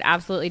class should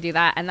absolutely do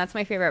that. And that's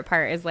my favorite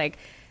part is I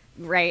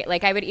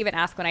would even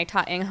ask when I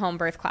taught in-home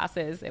birth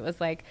classes, it was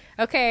like,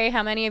 okay,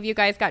 how many of you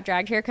guys got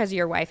dragged here because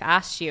your wife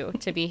asked you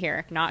to be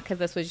here, not because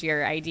this was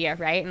your idea,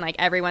 right? And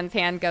everyone's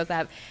hand goes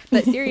up.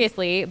 But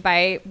seriously,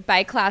 by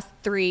class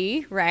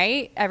 3,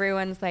 right,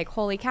 everyone's like,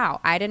 holy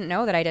cow, I didn't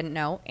know that I didn't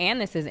know, and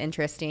this is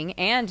interesting,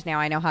 and now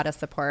I know how to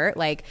support.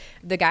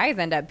 The guys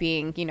end up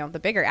being, the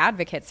bigger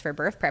advocates for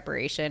birth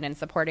preparation and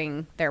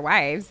supporting their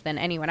wives than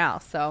anyone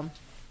else. So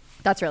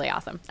that's really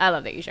awesome. I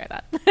love that you share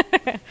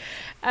that.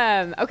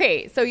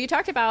 Okay, so you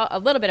talked about a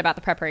little bit about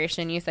the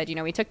preparation. You said,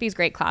 we took these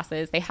great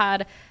classes. They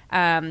had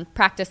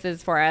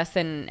practices for us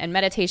and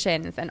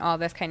meditations and all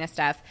this kind of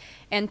stuff.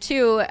 And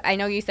 2, I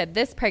know you said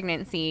this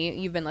pregnancy,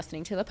 you've been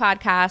listening to the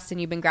podcast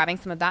and you've been grabbing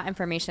some of that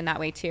information that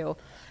way too.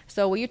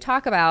 So will you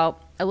talk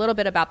about a little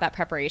bit about that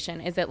preparation?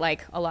 Is it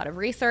a lot of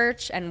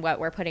research and what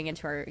we're putting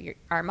into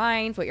our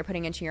minds, what you're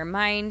putting into your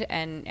mind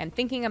and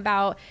thinking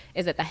about?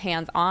 Is it the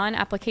hands-on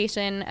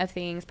application of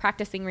things,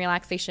 practicing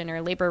relaxation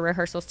or labor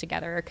rehearsals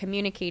together, or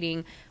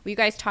communicating? Will you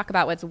guys talk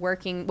about what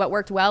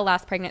worked well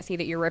last pregnancy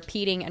that you're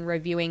repeating and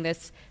reviewing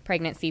this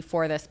pregnancy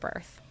for this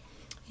birth?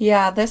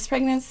 Yeah, this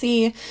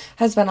pregnancy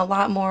has been a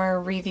lot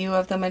more review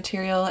of the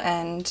material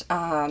and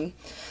a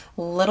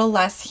little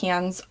less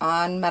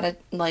hands-on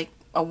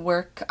a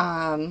work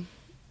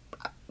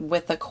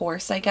with the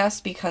course, I guess,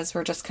 because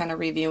we're just kind of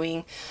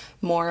reviewing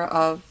more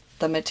of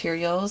the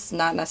materials,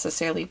 not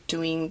necessarily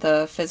doing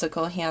the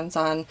physical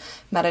hands-on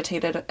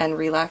meditative and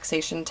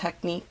relaxation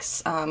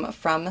techniques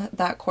from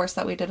that course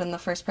that we did in the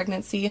first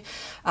pregnancy.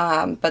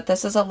 But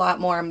this is a lot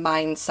more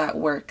mindset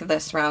work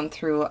this round,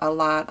 through a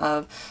lot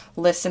of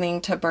listening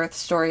to birth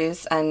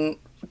stories, and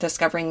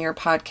discovering your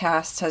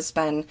podcast has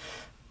been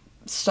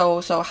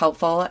so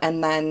helpful.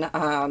 And then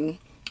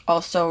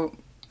also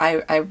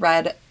I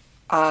read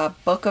a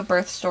book of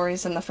birth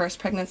stories in the first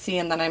pregnancy,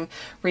 and then I'm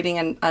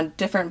reading a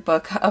different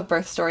book of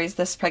birth stories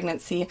this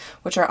pregnancy,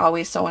 which are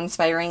always so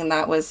inspiring. And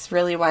that was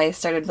really why I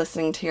started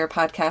listening to your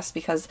podcast,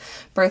 because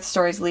birth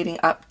stories leading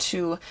up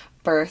to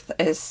birth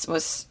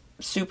was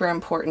super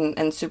important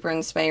and super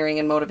inspiring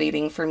and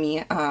motivating for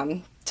me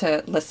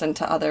to listen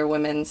to other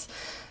women's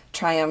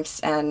triumphs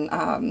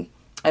and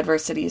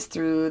adversities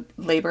through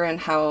labor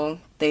and how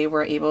they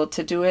were able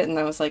to do it. And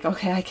I was like,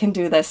 okay, I can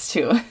do this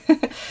too.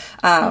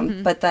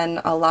 But then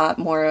a lot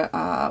more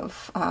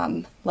of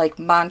like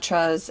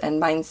mantras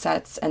and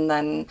mindsets, and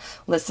then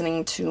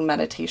listening to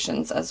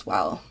meditations as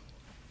well.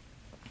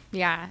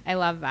 Yeah, I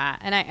love that.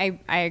 And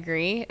I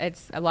agree.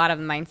 It's a lot of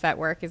mindset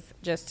work is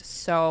just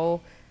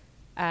so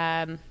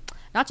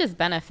not just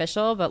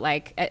beneficial, but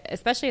like,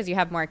 especially as you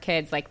have more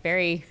kids, like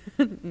very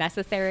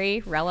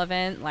necessary,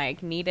 relevant,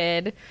 like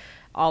needed,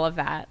 all of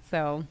that.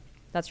 So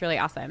that's really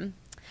awesome.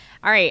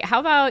 All right. How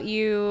about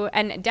you?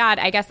 And Dad,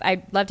 I guess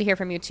I'd love to hear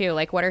from you too.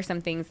 Like, what are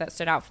some things that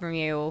stood out from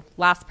you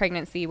last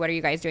pregnancy? What are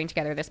you guys doing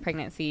together this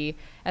pregnancy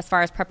as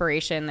far as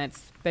preparation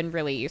that's been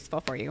really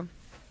useful for you?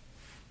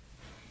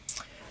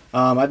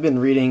 I've been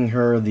reading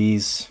her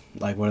these,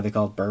 like, what are they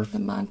called? The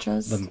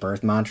mantras. The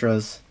birth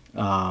mantras.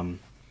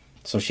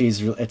 So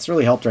it's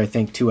really helped her, I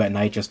think, too, at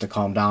night, just to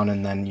calm down.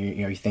 And then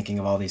you're thinking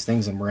of all these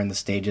things, and we're in the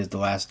stages the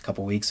last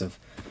couple weeks of,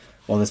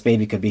 well, this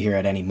baby could be here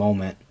at any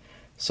moment.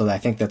 So I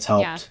think that's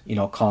helped,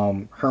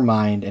 calm her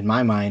mind and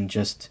my mind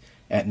just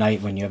at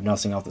night when you have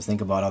nothing else to think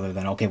about other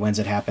than, okay, when's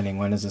it happening?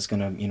 When is this going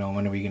to,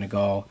 when are we going to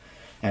go?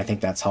 And I think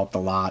that's helped a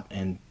lot.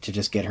 And to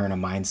just get her in a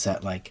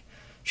mindset like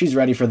she's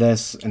ready for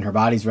this and her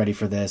body's ready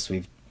for this.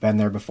 We've been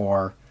there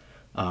before.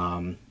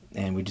 And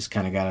we just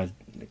kind of got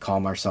to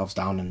calm ourselves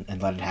down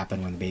and let it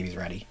happen when the baby's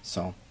ready.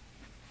 So.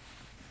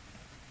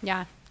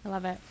 Yeah, I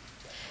love it.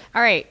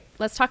 All right.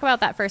 Let's talk about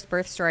that first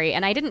birth story.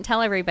 And I didn't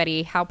tell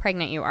everybody how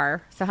pregnant you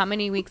are. So how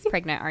many weeks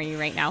pregnant are you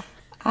right now?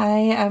 I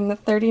am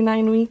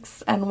 39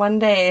 weeks and 1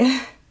 day.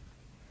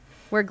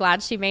 We're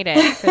glad she made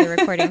it for the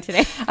recording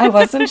today. I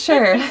wasn't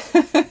sure.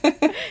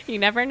 You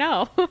never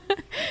know.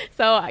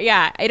 So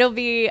yeah,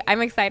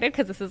 I'm excited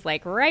because this is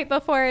like right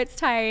before it's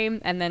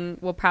time. And then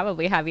we'll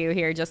probably have you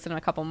here just in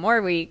a couple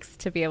more weeks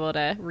to be able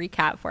to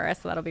recap for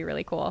us. So that'll be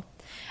really cool.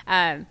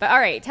 But all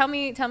right, tell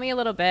me a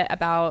little bit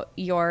about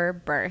your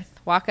birth.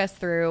 Walk us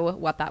through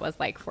what that was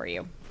like for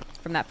you,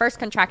 from that first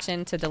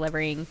contraction to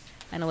delivering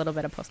and a little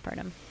bit of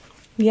postpartum.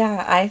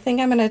 Yeah, I think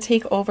I'm going to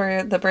take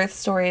over the birth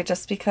story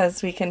just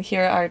because we can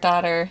hear our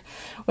daughter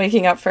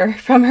waking up from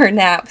her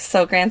nap.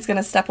 So Grant's going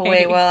to step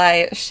away while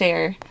I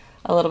share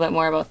a little bit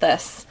more about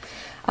this.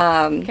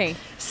 Okay.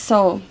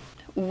 So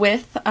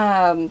with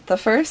the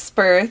first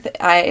birth,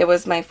 it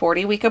was my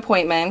 40-week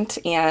appointment,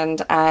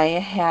 and I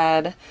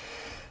had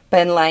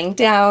been lying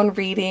down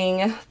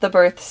reading the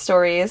birth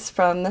stories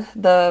from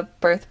the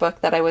birth book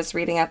that I was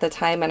reading at the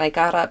time, and I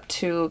got up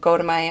to go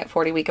to my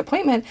 40-week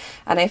appointment,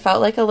 and I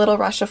felt like a little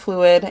rush of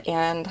fluid,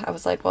 and I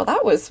was like, well,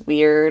 that was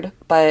weird,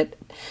 but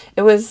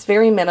it was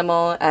very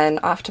minimal. And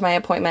off to my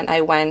appointment I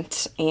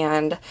went,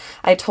 and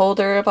I told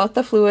her about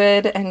the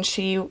fluid, and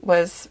she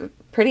was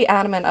pretty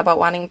adamant about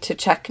wanting to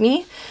check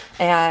me,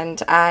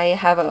 and I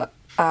have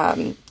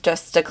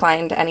just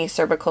declined any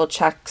cervical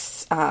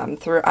checks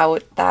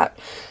throughout that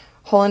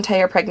whole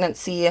entire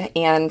pregnancy,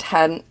 and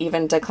hadn't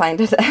even declined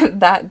it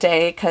that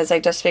day because I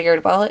just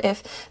figured, well,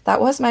 if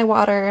that was my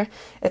water,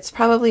 it's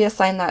probably a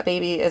sign that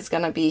baby is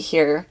going to be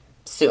here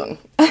soon.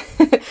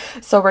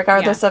 So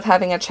regardless of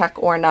having a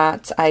check or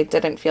not, I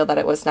didn't feel that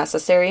it was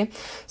necessary.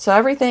 So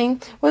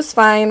everything was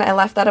fine. I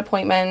left that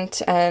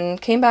appointment and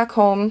came back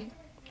home,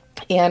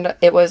 and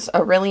it was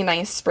a really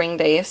nice spring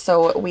day.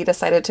 So we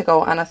decided to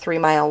go on a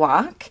 3-mile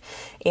walk.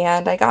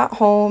 And I got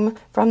home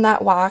from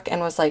that walk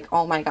and was like,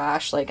 oh my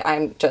gosh, like,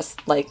 I'm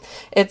just like,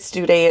 it's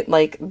due date.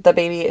 Like, the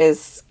baby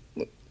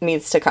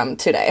needs to come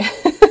today.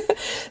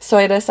 So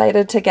I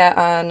decided to get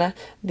on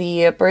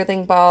the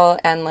birthing ball,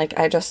 and like,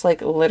 I just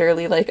like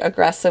literally like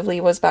aggressively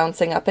was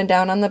bouncing up and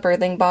down on the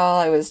birthing ball.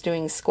 I was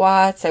doing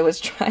squats. I was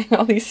trying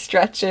all these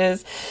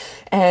stretches,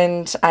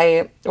 and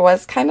I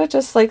was kind of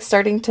just like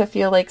starting to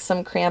feel like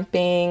some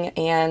cramping.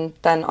 And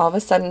then all of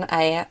a sudden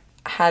I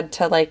had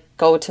to like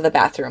go to the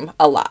bathroom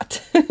a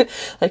lot.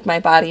 Like,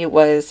 my body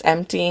was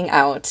emptying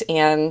out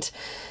and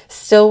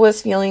still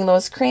was feeling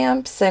those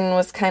cramps, and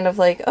was kind of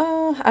like,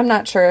 oh, I'm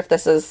not sure if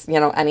this is,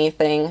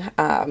 anything.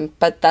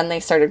 But then they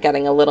started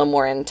getting a little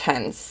more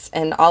intense,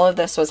 and all of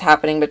this was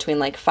happening between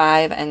like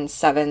 5 and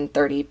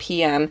 7:30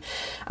 p.m.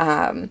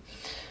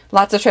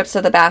 Lots of trips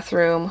to the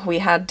bathroom. We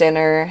had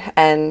dinner,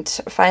 and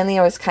finally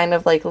I was kind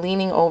of like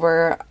leaning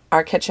over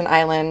our kitchen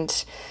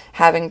island,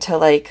 having to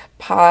like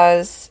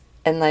pause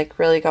and like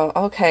really go,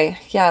 okay,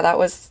 yeah, that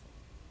was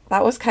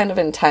kind of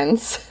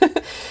intense.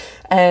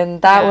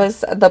 And that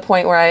was the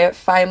point where I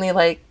finally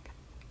like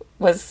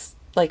was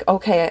like,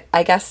 okay,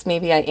 I guess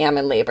maybe I am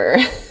in labor.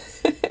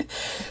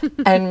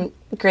 And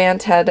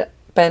Grant had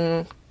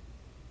been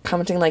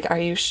commenting like, are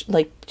you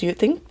like, do you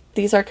think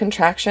these are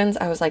contractions?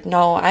 I was like,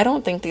 no, I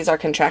don't think these are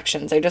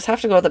contractions. I just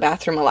have to go to the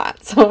bathroom a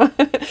lot. So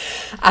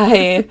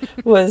I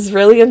was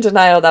really in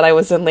denial that I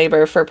was in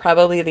labor for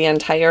probably the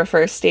entire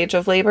first stage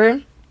of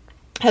labor,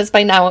 because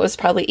by now it was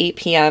probably 8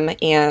 p.m.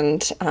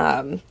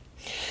 and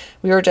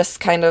we were just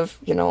kind of,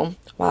 you know,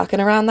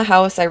 walking around the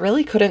house. I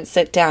really couldn't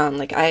sit down.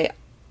 Like I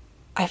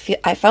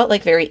felt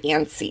like very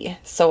antsy.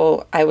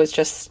 So I was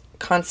just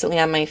constantly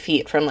on my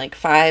feet from like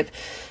 5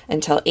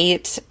 until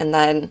 8, and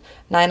then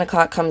 9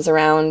 o'clock comes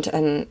around,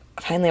 and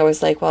finally I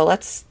was like, well,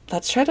 let's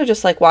try to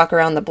just like walk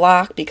around the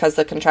block, because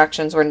the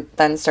contractions were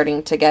then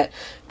starting to get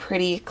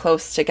pretty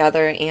close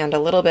together and a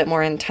little bit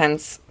more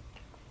intense.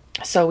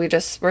 So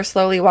we're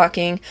slowly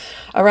walking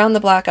around the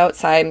block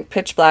outside,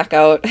 pitch black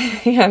out,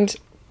 and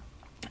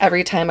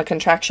every time a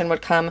contraction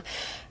would come,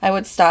 I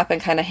would stop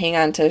and kind of hang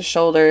on to his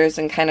shoulders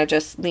and kind of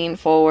just lean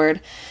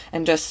forward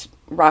and just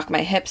rock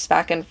my hips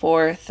back and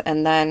forth,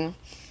 and then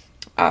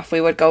off we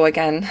would go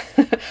again,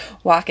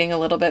 walking a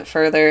little bit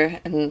further,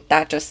 and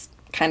that just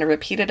kind of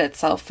repeated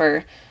itself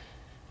for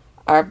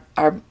our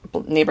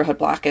neighborhood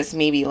block is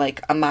maybe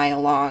like a mile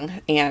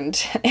long,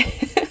 and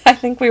I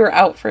think we were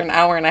out for an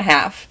hour and a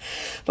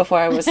half before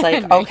I was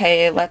like, nice.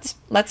 Okay,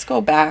 let's go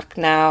back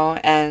now.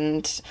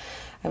 And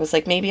I was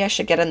like, maybe I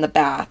should get in the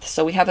bath.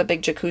 So we have a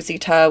big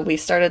jacuzzi tub. We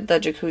started the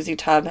jacuzzi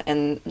tub,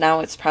 and now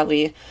it's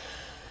probably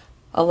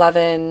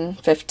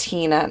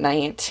 11:15 at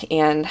night,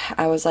 and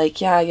I was like,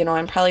 yeah, you know,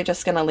 I'm probably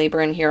just gonna labor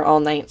in here all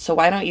night, so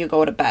why don't you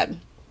go to bed?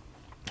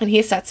 And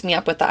he sets me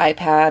up with the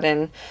iPad,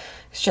 and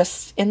it's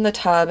just in the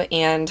tub,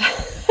 and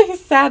I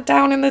sat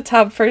down in the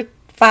tub for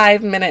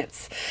 5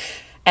 minutes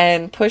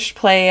and pushed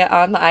play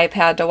on the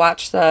iPad to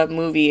watch the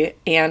movie,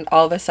 and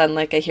all of a sudden,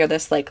 like, I hear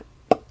this like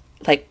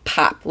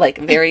pop, like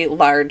very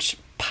large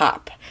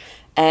pop.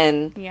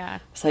 And yeah,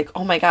 it's like,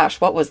 oh my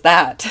gosh, what was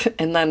that?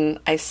 And then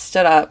I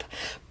stood up,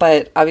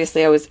 but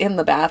obviously I was in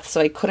the bath,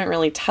 so I couldn't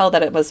really tell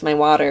that it was my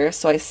water.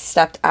 So I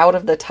stepped out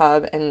of the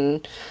tub,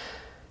 and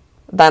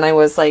then I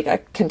was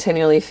like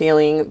continually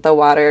feeling the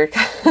water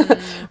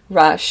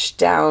rush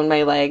down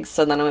my legs.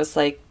 So then I was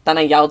like, then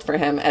I yelled for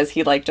him as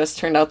he like just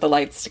turned out the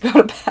lights to go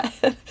to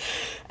bed.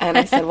 And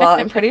I said, well,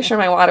 I'm pretty sure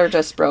my water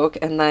just broke.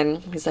 And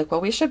then he's like,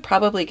 well, we should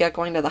probably get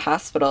going to the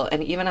hospital.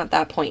 And even at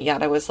that point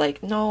yet, I was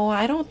like, no,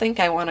 I don't think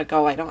I want to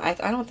go. I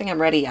don't think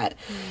I'm ready yet.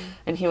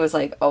 And he was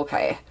like,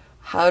 okay,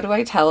 how do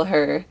I tell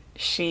her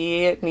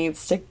she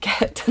needs to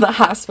get to the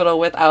hospital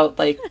without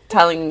like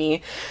telling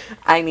me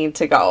I need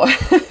to go?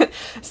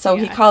 So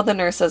he called the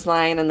nurses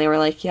line, and they were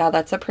like, yeah,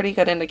 that's a pretty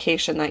good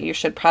indication that you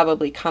should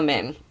probably come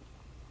in.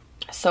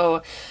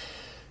 So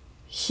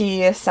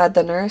he said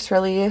the nurse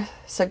really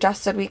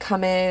suggested we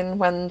come in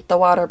when the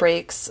water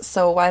breaks,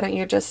 so why don't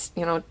you just,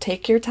 you know,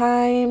 take your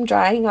time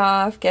drying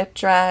off, get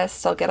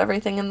dressed, I'll get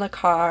everything in the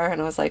car.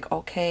 And I was like,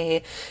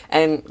 okay.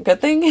 And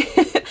good thing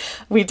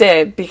we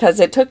did, because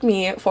it took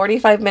me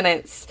 45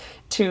 minutes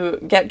to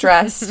get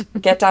dressed,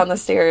 get down the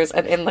stairs,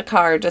 and in the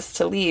car just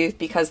to leave,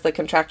 because the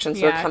contractions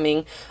were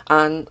coming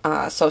on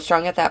so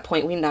strong at that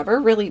point. We never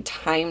really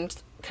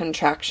timed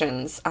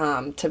contractions,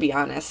 to be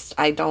honest.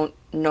 I don't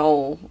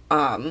know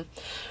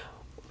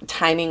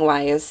timing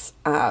wise,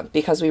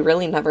 because we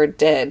really never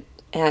did.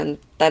 And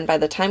then by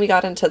the time we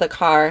got into the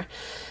car,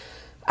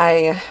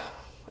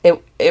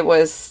 it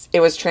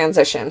was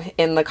transition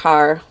in the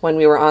car when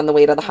we were on the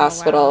way to the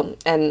hospital. Wow.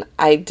 And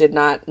I did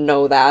not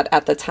know that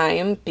at the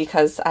time,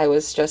 because I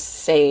was just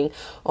saying,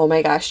 oh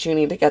my gosh, you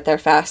need to get there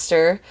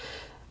faster.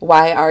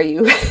 Why are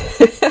you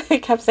I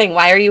kept saying,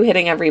 why are you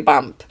hitting every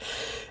bump?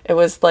 It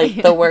was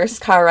like the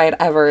worst car ride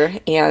ever.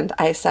 And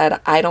I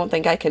said, I don't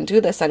think I can do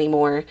this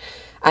anymore.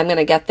 I'm going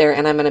to get there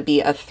and I'm going to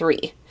be a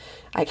 3.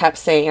 I kept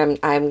saying,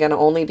 I'm going to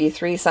only be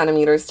 3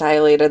 centimeters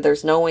dilated.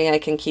 There's no way I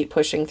can keep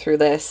pushing through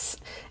this.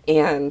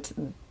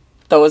 And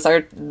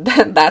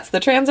that's the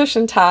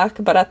transition talk.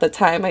 But at the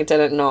time I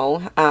didn't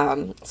know.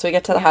 So we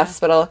get to the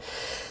hospital,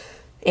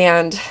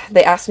 and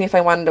they asked me if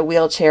I wanted a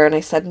wheelchair. And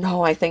I said,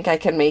 no, I think I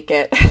can make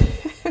it.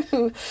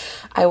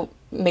 I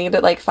made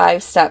it like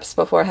 5 steps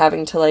before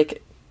having to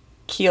like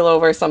keel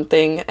over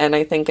something. And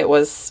I think it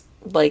was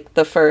like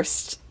the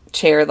first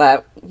chair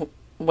that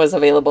was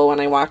available when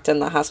I walked in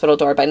the hospital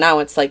door. By now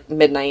it's like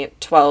midnight,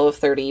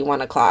 12:30,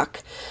 1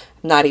 o'clock.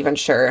 Not even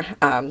sure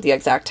the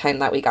exact time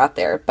that we got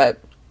there,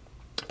 but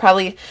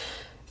probably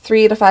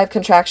 3 to 5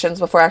 contractions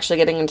before actually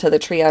getting into the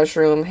triage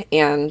room.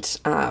 And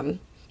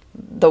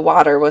the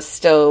water was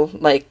still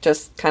like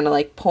just kind of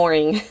like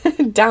pouring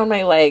down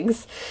my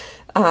legs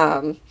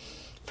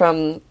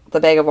from the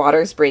bag of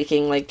water's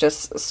breaking, like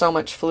just so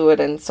much fluid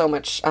and so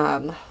much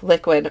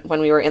liquid when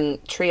we were in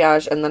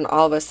triage. And then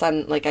all of a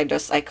sudden, like I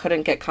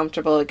couldn't get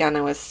comfortable again.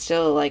 I was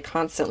still like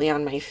constantly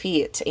on my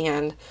feet,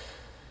 and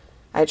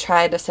I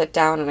tried to sit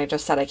down, and I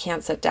just said, I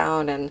can't sit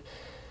down. And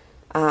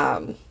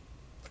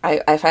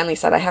I finally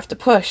said, I have to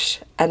push.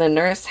 And the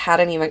nurse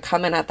hadn't even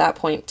come in at that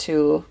point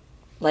to,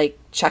 like,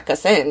 check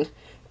us in.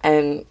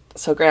 And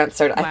so Grant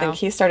started, I think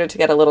he started to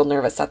get a little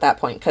nervous at that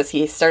point because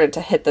he started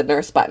to hit the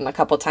nurse button a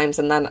couple times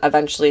and then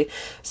eventually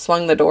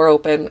swung the door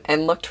open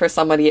and looked for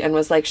somebody and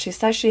was like, she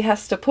says she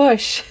has to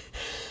push.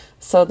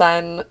 So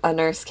then a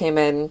nurse came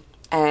in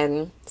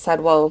and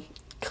said, well,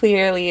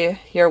 clearly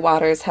your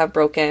waters have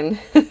broken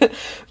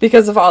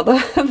because of all the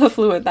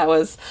fluid that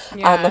was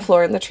on the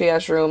floor in the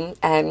triage room.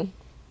 And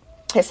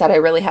I said, I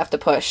really have to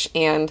push.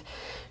 And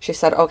she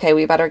said, okay,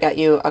 we better get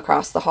you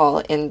across the hall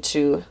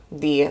into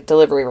the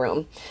delivery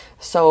room.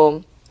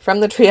 So from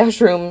the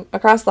triage room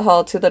across the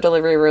hall to the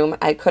delivery room,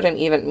 I couldn't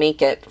even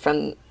make it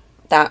from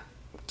that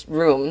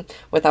room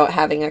without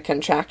having a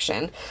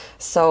contraction.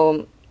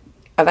 So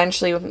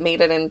eventually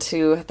made it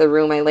into the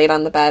room. I laid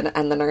on the bed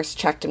and the nurse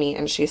checked me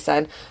and she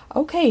said,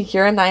 okay,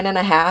 you're a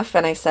 9.5.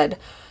 And I said,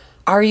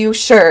 are you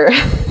sure?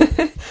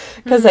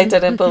 Because I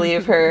didn't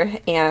believe her.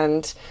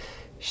 And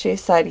she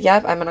said,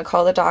 yep, I'm going to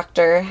call the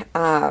doctor.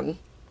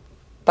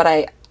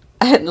 But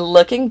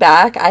looking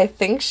back, I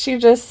think she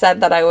just said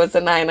that I was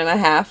a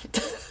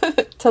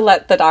 9.5 to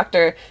let the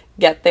doctor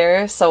get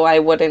there so I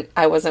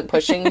wasn't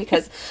pushing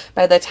because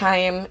by the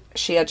time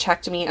she had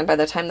checked me and by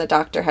the time the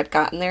doctor had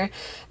gotten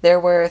there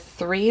were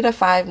 3 to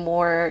 5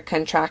 more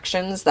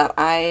contractions that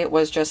I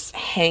was just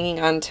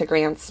hanging onto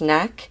Grant's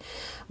neck,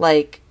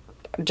 like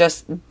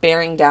just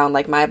bearing down,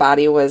 like my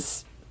body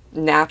was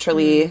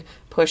naturally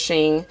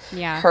pushing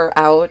her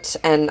out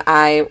and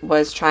I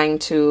was trying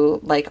to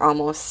like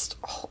almost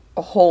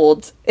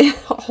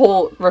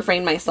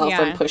refrain myself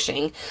from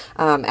pushing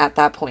at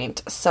that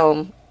point.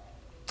 So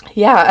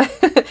yeah,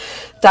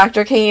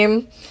 doctor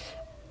came.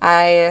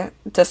 I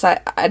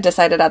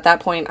decided at that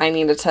point I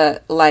needed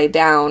to lie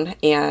down,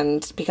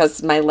 and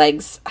because my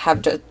legs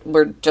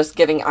were just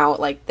giving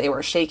out, like they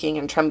were shaking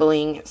and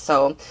trembling.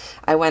 So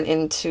I went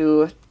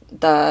into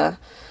the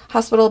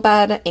hospital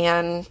bed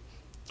and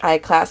I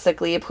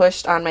classically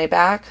pushed on my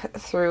back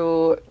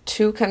through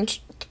two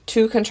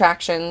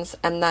contractions,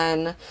 and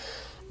then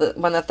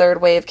when the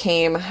third wave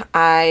came,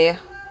 I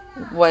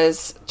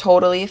was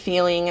totally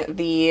feeling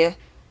the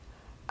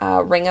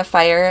ring of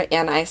fire,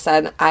 and I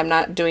said, I'm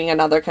not doing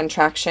another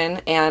contraction,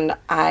 and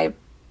I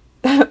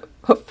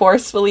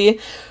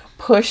forcefully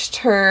pushed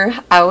her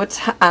out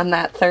on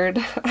that third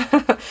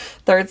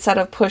set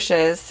of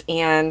pushes,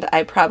 and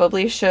I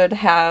probably should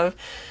have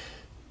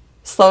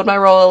slowed my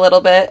roll a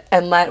little bit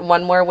and let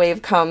one more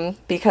wave come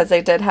because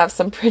I did have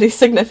some pretty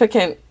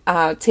significant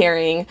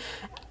tearing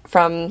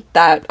from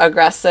that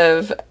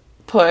aggressive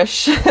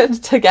push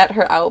to get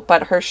her out,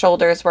 but her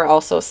shoulders were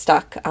also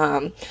stuck.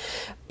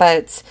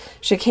 But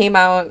she came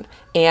out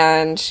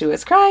and she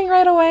was crying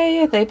right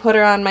away. They put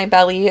her on my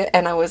belly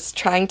and I was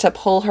trying to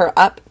pull her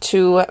up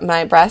to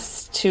my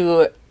breast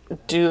to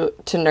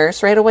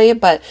nurse right away,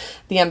 but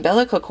the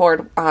umbilical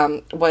cord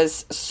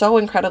was so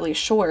incredibly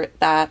short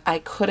that I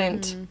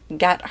couldn't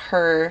get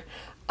her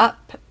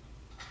up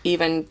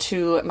even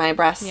to my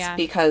breast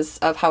because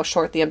of how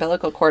short the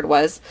umbilical cord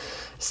was.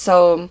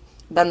 So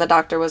then the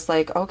doctor was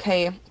like,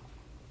 okay,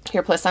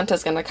 your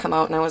placenta's going to come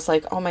out. And I was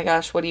like, oh my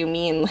gosh, what do you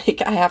mean?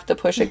 Like, I have to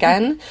push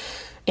again?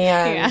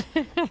 And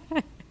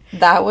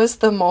that was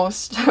the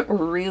most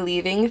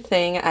relieving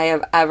thing I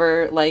have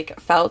ever, like,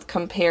 felt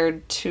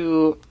compared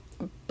to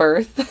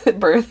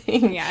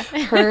birthing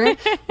her.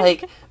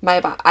 Like,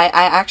 I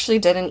actually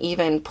didn't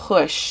even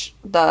push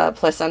the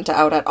placenta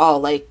out at all.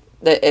 Like,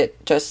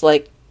 it just,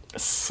 like,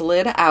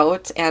 slid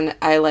out. And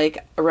I,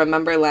 like,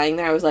 remember lying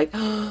there. I was like,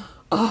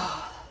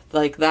 oh,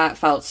 like, that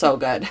felt so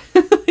good.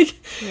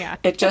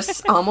 It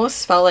just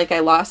almost felt like I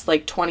lost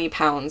like 20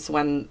 pounds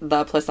when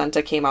the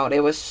placenta came out. It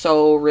was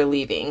so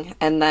relieving.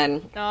 And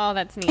then, oh,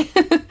 that's neat.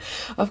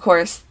 Of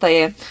course,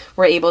 they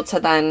were able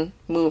to then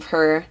move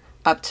her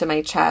up to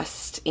my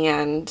chest,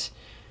 and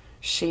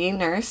she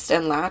nursed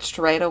and latched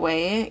right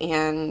away.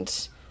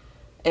 And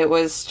it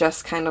was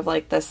just kind of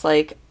like this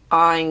like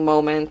awing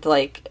moment.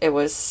 Like it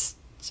was,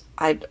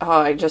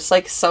 I just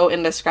like so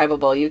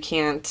indescribable. You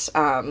can't,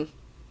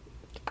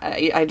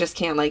 I just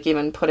can't like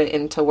even put it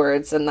into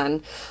words. And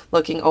then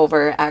looking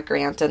over at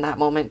Grant in that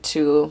moment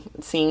too,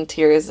 seeing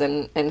tears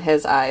in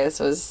his eyes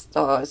was,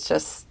 it's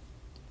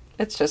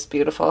just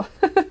beautiful.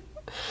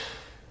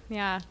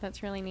 Yeah,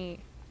 that's really neat.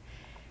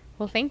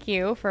 Well, thank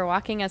you for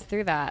walking us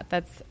through that.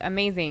 That's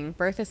amazing.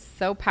 Birth is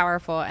so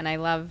powerful, and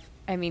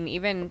I mean,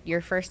 even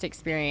your first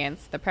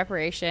experience, the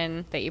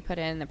preparation that you put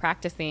in, the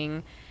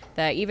practicing,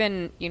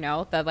 the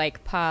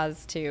like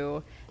pause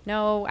to,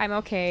 no, I'm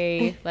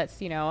okay.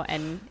 Let's,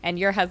 and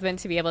your husband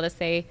to be able to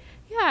say,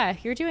 yeah,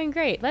 you're doing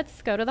great.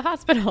 Let's go to the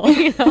hospital.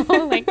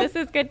 Like this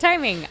is good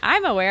timing.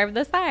 I'm aware of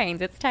the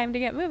signs. It's time to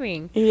get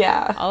moving.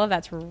 Yeah. All of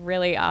that's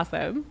really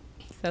awesome.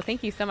 So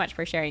thank you so much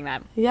for sharing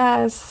that.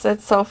 Yes,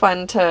 it's so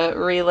fun to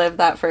relive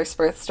that first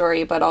birth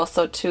story, but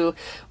also too,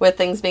 with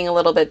things being a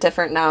little bit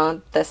different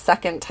now, the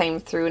second time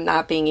through,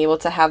 not being able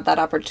to have that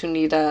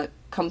opportunity to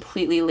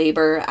completely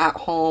labor at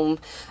home,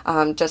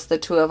 just the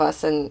two of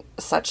us in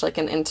such like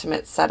an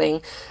intimate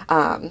setting,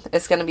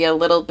 is going to be a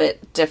little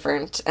bit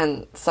different.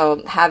 And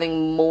so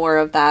having more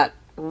of that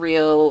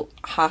real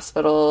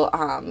hospital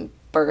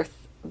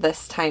birth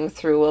this time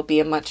through will be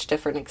a much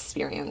different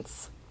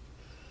experience.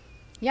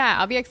 Yeah,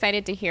 I'll be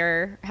excited to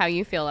hear how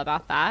you feel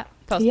about that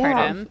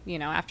postpartum,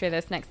 after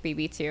this next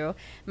baby too.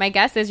 My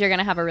guess is you're going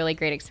to have a really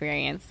great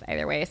experience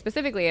either way,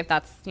 specifically if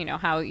that's,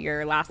 how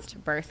your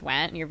last birth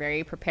went. You're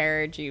very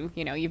prepared.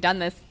 You've done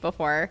this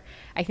before.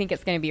 I think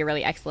it's going to be a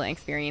really excellent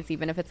experience,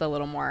 even if it's a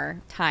little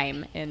more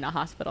time in a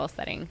hospital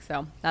setting.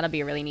 So that'll be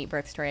a really neat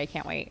birth story. I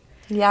can't wait.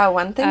 Yeah,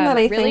 one thing that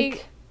I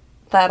think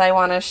that I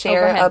want to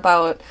share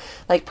about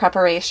like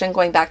preparation,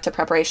 going back to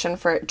preparation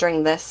for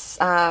during this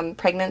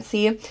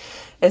pregnancy,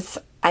 is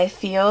I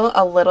feel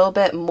a little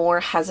bit more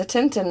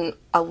hesitant and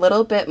a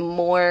little bit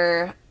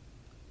more,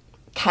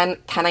 can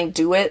I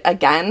do it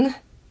again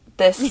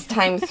this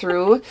time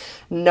through,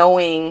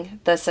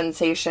 knowing the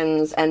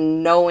sensations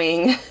and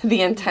knowing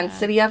the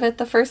intensity of it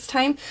the first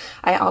time.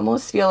 I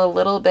almost feel a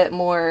little bit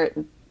more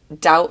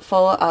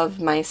doubtful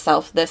of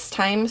myself this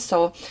time.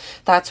 So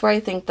that's where I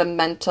think the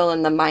mental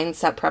and the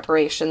mindset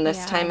preparation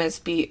this time has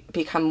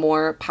become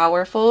more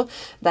powerful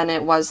than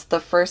it was the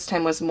first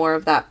time. Was more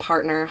of that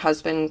partner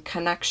husband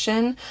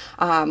connection,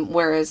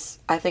 whereas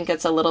I think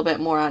it's a little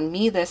bit more on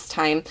me this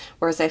time,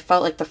 whereas I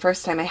felt like the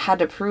first time I had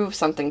to prove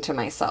something to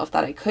myself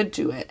that I could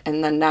do it,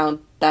 and then now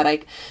that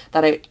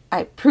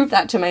I proved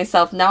that to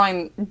myself, now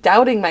I'm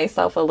doubting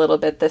myself a little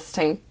bit this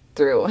time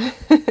through.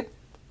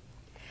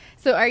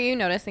 So are you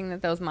noticing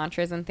that those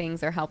mantras and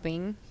things are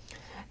helping?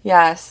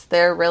 Yes,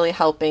 they're really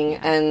helping.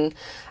 And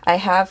I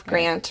have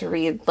Grant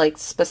read like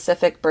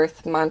specific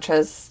birth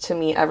mantras to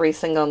me every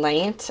single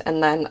night.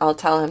 And then I'll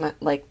tell him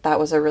like, that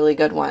was a really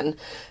good one.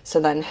 So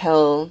then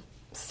he'll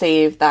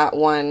save that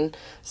one.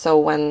 So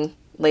when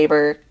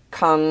labor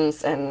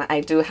comes and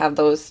I do have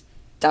those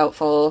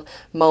doubtful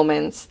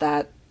moments,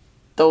 that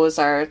those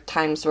are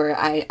times where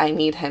I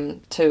need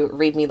him to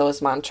read me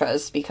those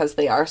mantras, because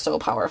they are so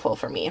powerful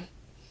for me.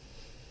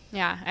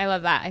 Yeah, I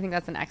love that. I think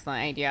that's an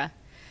excellent idea.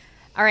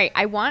 All right,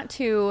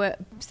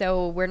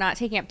 so we're not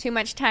taking up too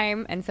much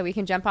time, and so we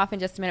can jump off in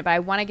just a minute, but I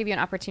want to give you an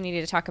opportunity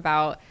to talk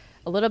about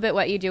a little bit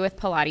what you do with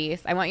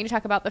Pilates. I want you to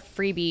talk about the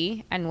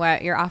freebie and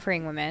what you're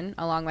offering women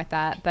along with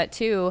that, but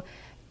two,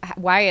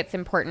 why it's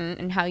important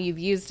and how you've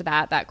used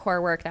that core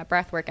work, that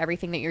breath work,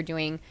 everything that you're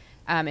doing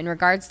in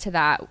regards to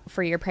that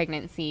for your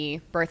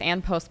pregnancy, birth,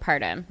 and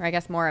postpartum, or I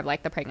guess more of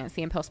like the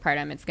pregnancy and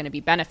postpartum, it's going to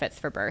be benefits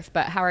for birth.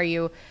 But how are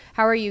you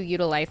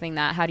utilizing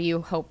that? How do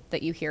you hope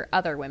that you hear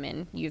other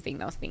women using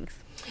those things?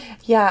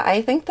 Yeah,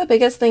 I think the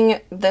biggest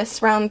thing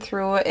this round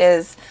through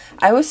is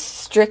I was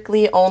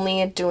strictly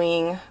only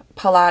doing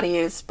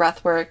Pilates,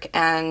 breathwork,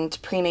 and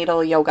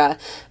prenatal yoga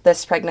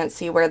this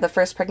pregnancy, where the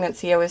first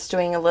pregnancy I was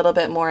doing a little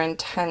bit more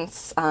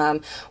intense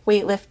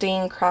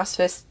weightlifting,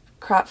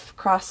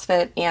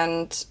 CrossFit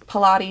and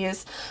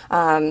Pilates,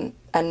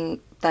 and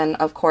then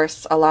of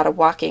course a lot of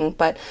walking.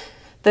 But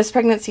this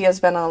pregnancy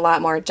has been a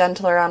lot more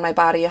gentler on my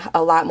body,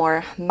 a lot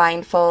more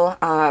mindful,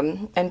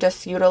 and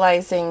just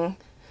utilizing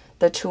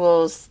the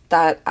tools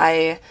that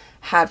I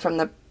had from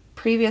the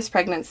previous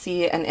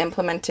pregnancy and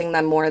implementing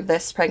them more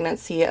this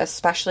pregnancy,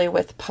 especially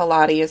with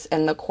Pilates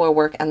and the core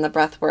work and the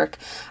breath work,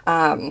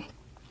 and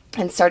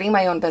starting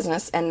my own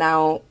business, and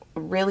now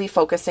really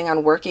focusing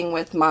on working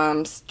with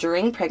moms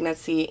during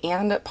pregnancy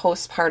and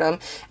postpartum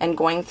and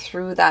going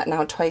through that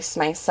now twice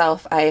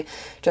myself. I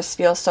just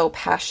feel so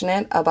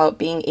passionate about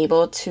being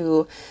able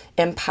to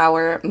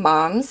empower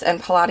moms, and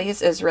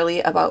Pilates is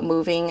really about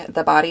moving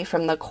the body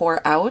from the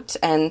core out.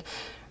 And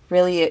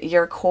really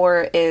your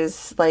core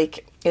is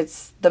like,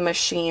 it's the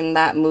machine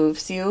that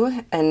moves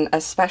you, and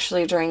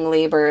especially during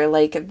labor,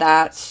 like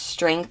that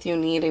strength you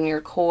need in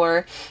your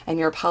core and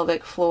your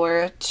pelvic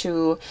floor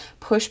to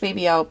push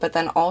baby out, but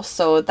then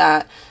also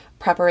that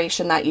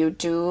preparation that you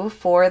do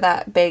for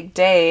that big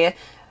day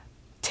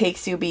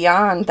takes you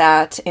beyond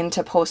that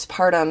into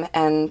postpartum.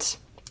 And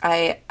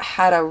I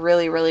had a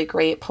really, really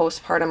great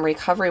postpartum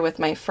recovery with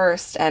my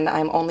first, and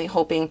I'm only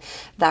hoping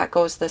that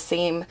goes the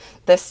same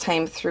this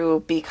time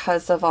through,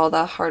 because of all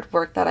the hard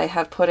work that I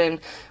have put in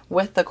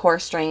with the core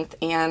strength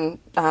and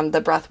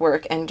the breath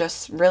work, and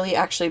just really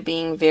actually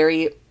being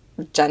very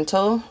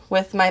gentle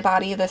with my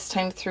body this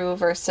time through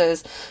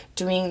versus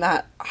doing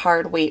that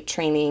hard weight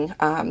training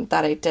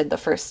that I did the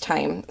first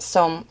time.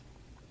 So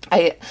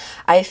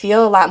I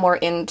feel a lot more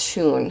in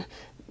tune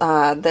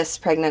this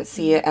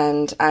pregnancy,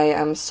 and I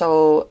am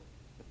so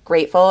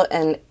grateful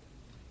and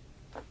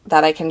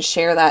that I can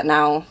share that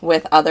now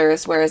with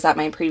others, whereas at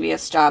my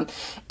previous job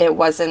it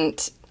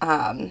wasn't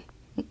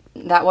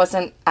that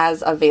wasn't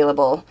as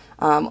available,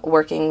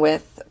 working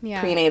with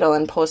prenatal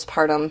and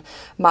postpartum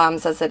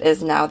moms as it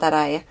is now that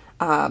I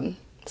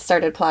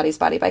started Pilates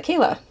Body by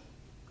Kayla.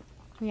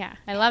 Yeah,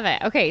 I love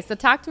it. Okay, so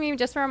talk to me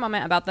just for a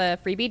moment about the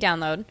freebie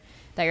download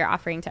that you're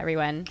offering to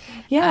everyone.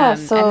 Yeah,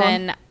 and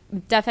then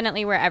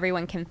definitely where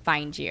everyone can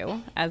find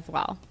you as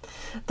well.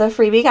 The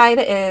freebie guide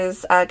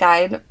is a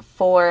guide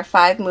for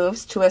 5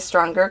 moves to a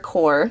stronger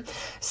core.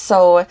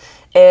 So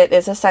it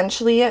is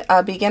essentially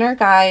a beginner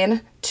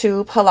guide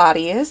to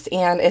Pilates,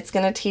 and it's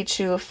going to teach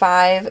you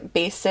 5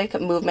 basic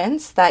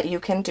movements that you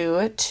can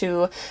do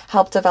to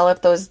help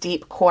develop those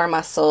deep core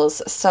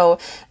muscles. So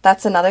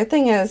that's another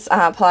thing is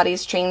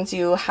Pilates trains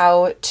you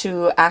how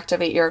to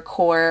activate your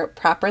core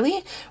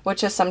properly,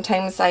 which is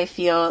sometimes I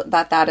feel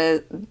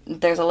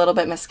there's a little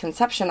bit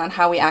misconception on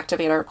how we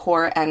activate our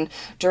core, and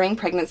during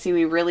pregnancy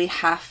we really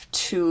have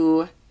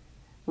to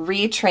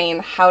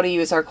retrain how to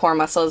use our core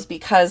muscles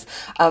because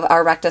of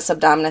our rectus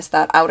abdominis.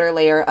 That outer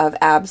layer of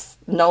abs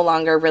no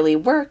longer really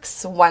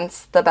works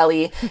once the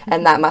belly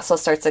and that muscle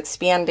starts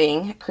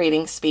expanding,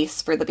 creating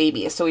space for the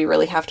baby. So we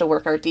really have to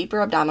work our deeper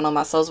abdominal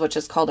muscles, which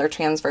is called our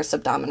transverse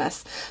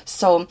abdominis.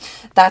 So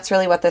that's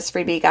really what this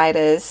freebie guide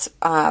is.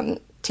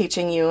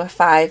 Teaching you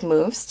 5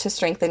 moves to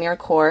strengthen your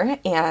core,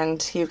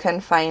 and you can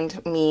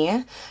find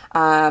me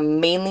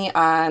mainly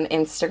on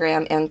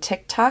Instagram and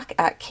TikTok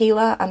at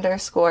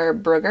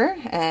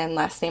Kayla_Brugger, and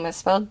last name is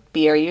spelled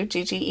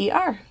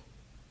Brugger.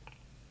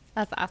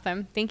 That's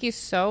awesome. Thank you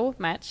so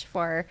much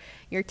for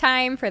your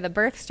time, for the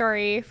birth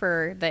story,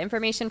 for the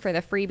information, for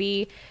the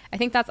freebie. I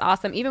think that's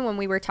awesome. Even when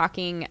we were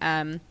talking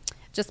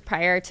just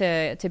prior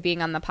to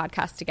being on the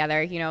podcast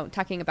together,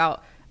 talking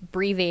about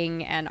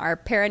breathing and our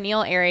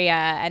perineal area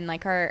and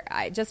like our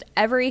just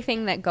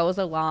everything that goes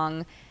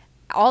along,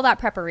 all that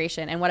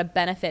preparation, and what a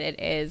benefit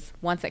it is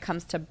once it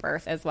comes to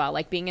birth as well,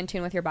 like being in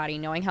tune with your body,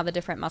 knowing how the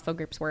different muscle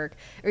groups work,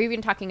 or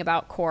even talking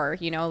about core,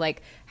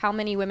 like how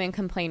many women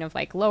complain of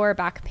like lower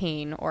back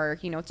pain, or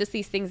just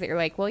these things that you're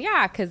like, well,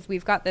 yeah, because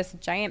we've got this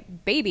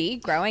giant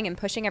baby growing and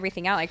pushing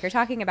everything out like you're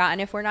talking about,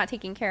 and if we're not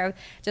taking care of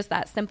just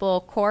that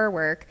simple core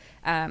work,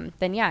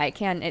 then yeah,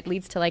 it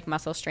leads to like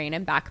muscle strain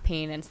and back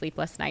pain and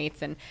sleepless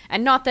nights, and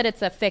not that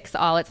it's a fix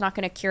all, it's not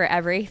going to cure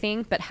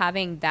everything, but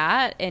having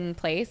that in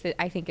place,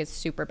 I think is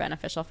super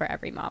beneficial for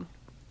every mom.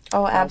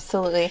 Oh,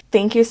 absolutely.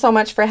 Thank you so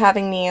much for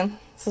having me.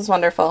 This is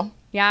wonderful.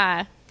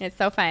 Yeah, it's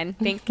so fun.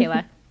 Thanks,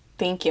 Kayla.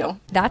 Thank you.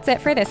 That's it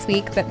for this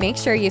week, but make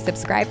sure you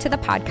subscribe to the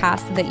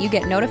podcast so that you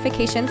get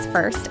notifications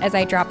first as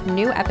I drop a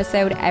new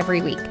episode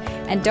every week.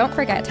 And don't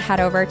forget to head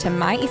over to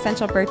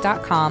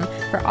myessentialbirth.com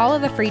for all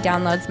of the free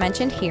downloads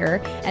mentioned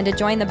here, and to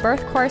join the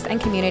birth course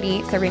and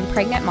community serving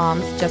pregnant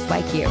moms just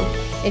like you.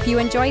 If you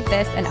enjoyed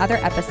this and other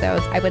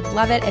episodes, I would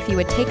love it if you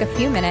would take a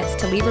few minutes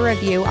to leave a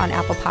review on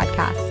Apple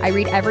Podcasts. I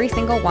read every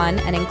single one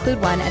and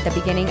include one at the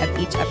beginning of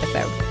each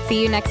episode.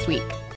 See you next week.